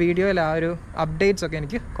എൻ്റെ വീഡിയോയിൽ ആ ഒരു അപ്ഡേറ്റ്സ് ഒക്കെ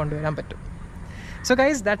എനിക്ക് കൊണ്ടുവരാൻ പറ്റും. So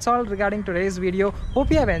guys, that's all regarding today's video. Hope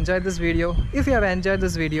you have enjoyed this video. If you have enjoyed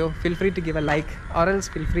this video, feel free to give a like, or else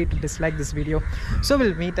feel free to dislike this video. So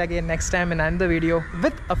we'll meet again next time in another video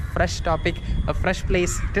with a fresh topic, a fresh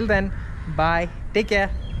place. Till then, bye, take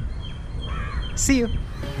care, see you.